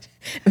put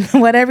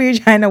whatever you're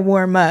trying to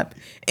warm up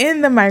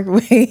in the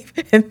microwave,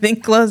 and then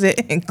close it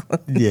and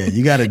close. Yeah,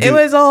 you got to do it.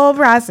 Was a whole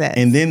process.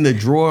 And then the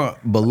drawer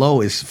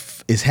below is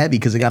heavy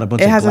because it got a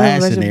bunch of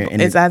glass in there,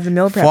 and it's as a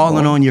meal prep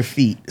falling on your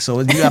feet. So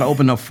you got to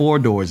open up 4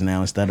 doors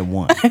now instead of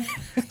 1.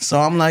 So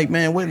I'm like,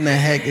 man, what in the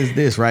heck is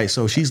this, right?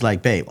 So she's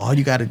like, babe, all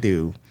you got to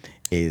do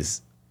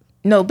is.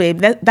 No, babe,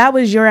 that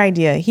was your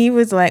idea. He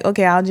was like,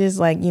 okay, I'll just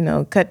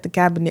cut the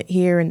cabinet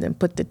here and then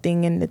put the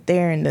thing in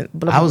there and then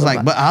blah, blah, I was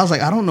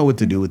like, I don't know what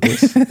to do with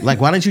this. Like,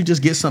 why don't you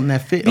just get something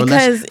that fit?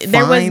 Because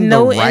there was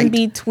no in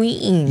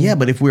between. Yeah,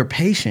 but if we're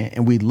patient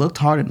and we looked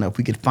hard enough,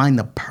 we could find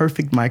the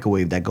perfect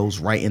microwave that goes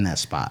right in that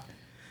spot.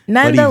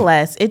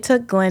 Nonetheless, it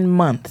took Glenn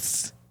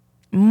months.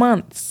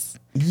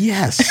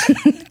 Yes.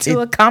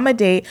 to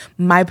accommodate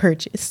my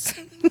purchase.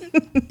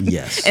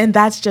 Yes. And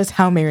that's just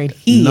how married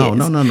he is. No.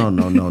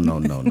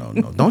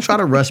 Don't try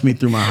to rush me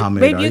through my how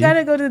married. Babe, you got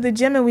to go to the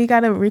gym and we got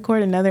to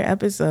record another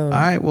episode. All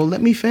right, well,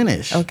 let me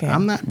finish. Okay.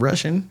 I'm not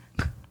rushing.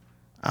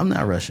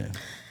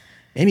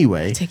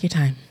 Anyway. Take your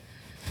time.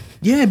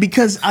 Yeah,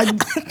 because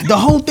the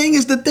whole thing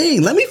is the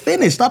thing. Let me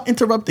finish. Stop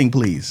interrupting,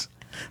 please.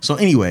 So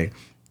anyway,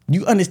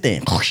 you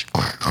understand,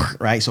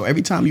 right? So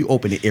every time you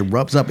open it, it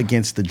rubs up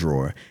against the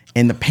drawer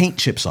and the paint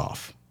chips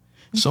off.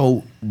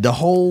 So the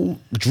whole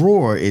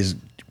drawer is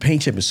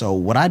paint chipping. So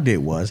what I did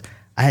was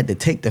I had to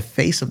take the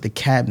face of the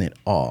cabinet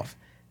off,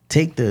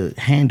 take the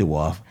handle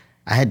off.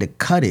 I had to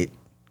cut it.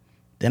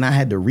 Then I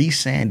had to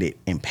resand it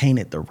and paint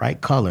it the right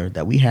color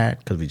that we had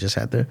because we just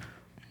had the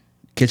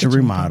kitchen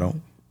remodel,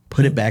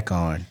 put it back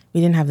on.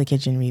 We didn't have the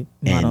kitchen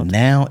remodeled. And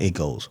now it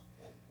goes.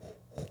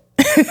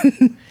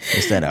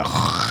 Instead of.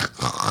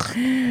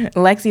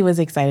 Lexi was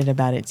excited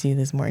about it too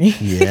this morning.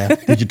 Yeah.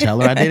 Did you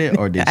tell her I did it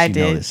or did she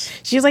notice?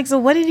 She was like, so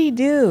what did he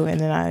do? And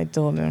then I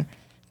told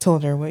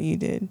her what you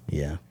did.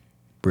 Yeah.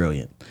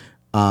 Brilliant.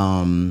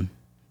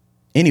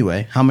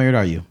 Anyway, how married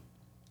are you?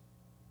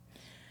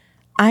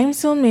 I'm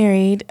so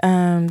married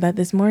that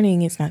this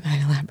morning it's not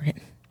that elaborate.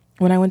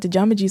 When I went to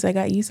Jamba Juice, I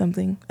got you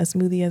something, a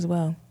smoothie as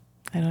well.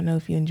 I don't know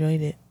if you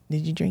enjoyed it.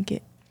 Did you drink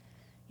it?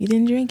 You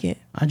didn't drink it.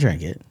 I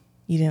drank it.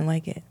 You didn't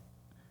like it.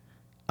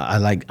 I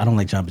don't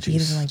like Jamba Juice. He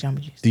doesn't like Jamba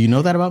Juice. Do you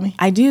know that about me?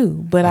 I do,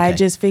 but okay. I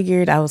just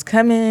figured I was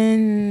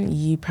coming.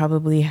 You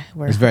probably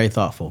were. It's very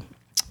thoughtful.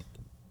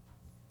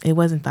 It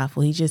wasn't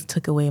thoughtful. He just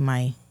took away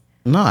my.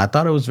 No, I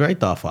thought it was very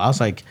thoughtful. I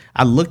was like,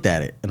 I looked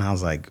at it and I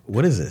was like,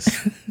 what is this?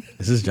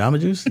 Is this Jamba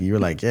Juice? And you were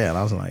like, yeah. And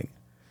I was like,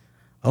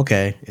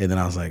 okay. And then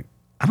I was like,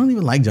 I don't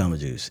even like Jamba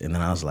Juice. And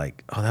then I was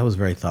like, oh, that was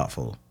very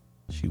thoughtful.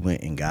 She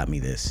went and got me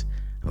this.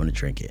 I'm going to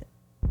drink it.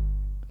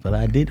 But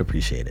I did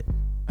appreciate it.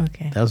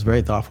 Okay. That was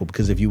very thoughtful,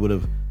 because if you would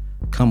have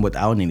come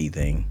without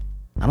anything,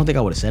 I don't think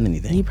I would have said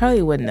anything. You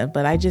probably wouldn't have,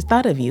 but I just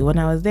thought of you when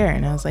I was there,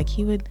 and I was like,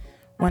 he would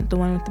want the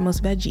one with the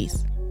most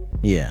veggies.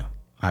 Yeah,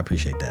 I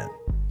appreciate that.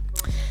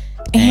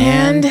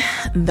 And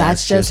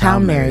that's just how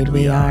married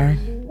we are.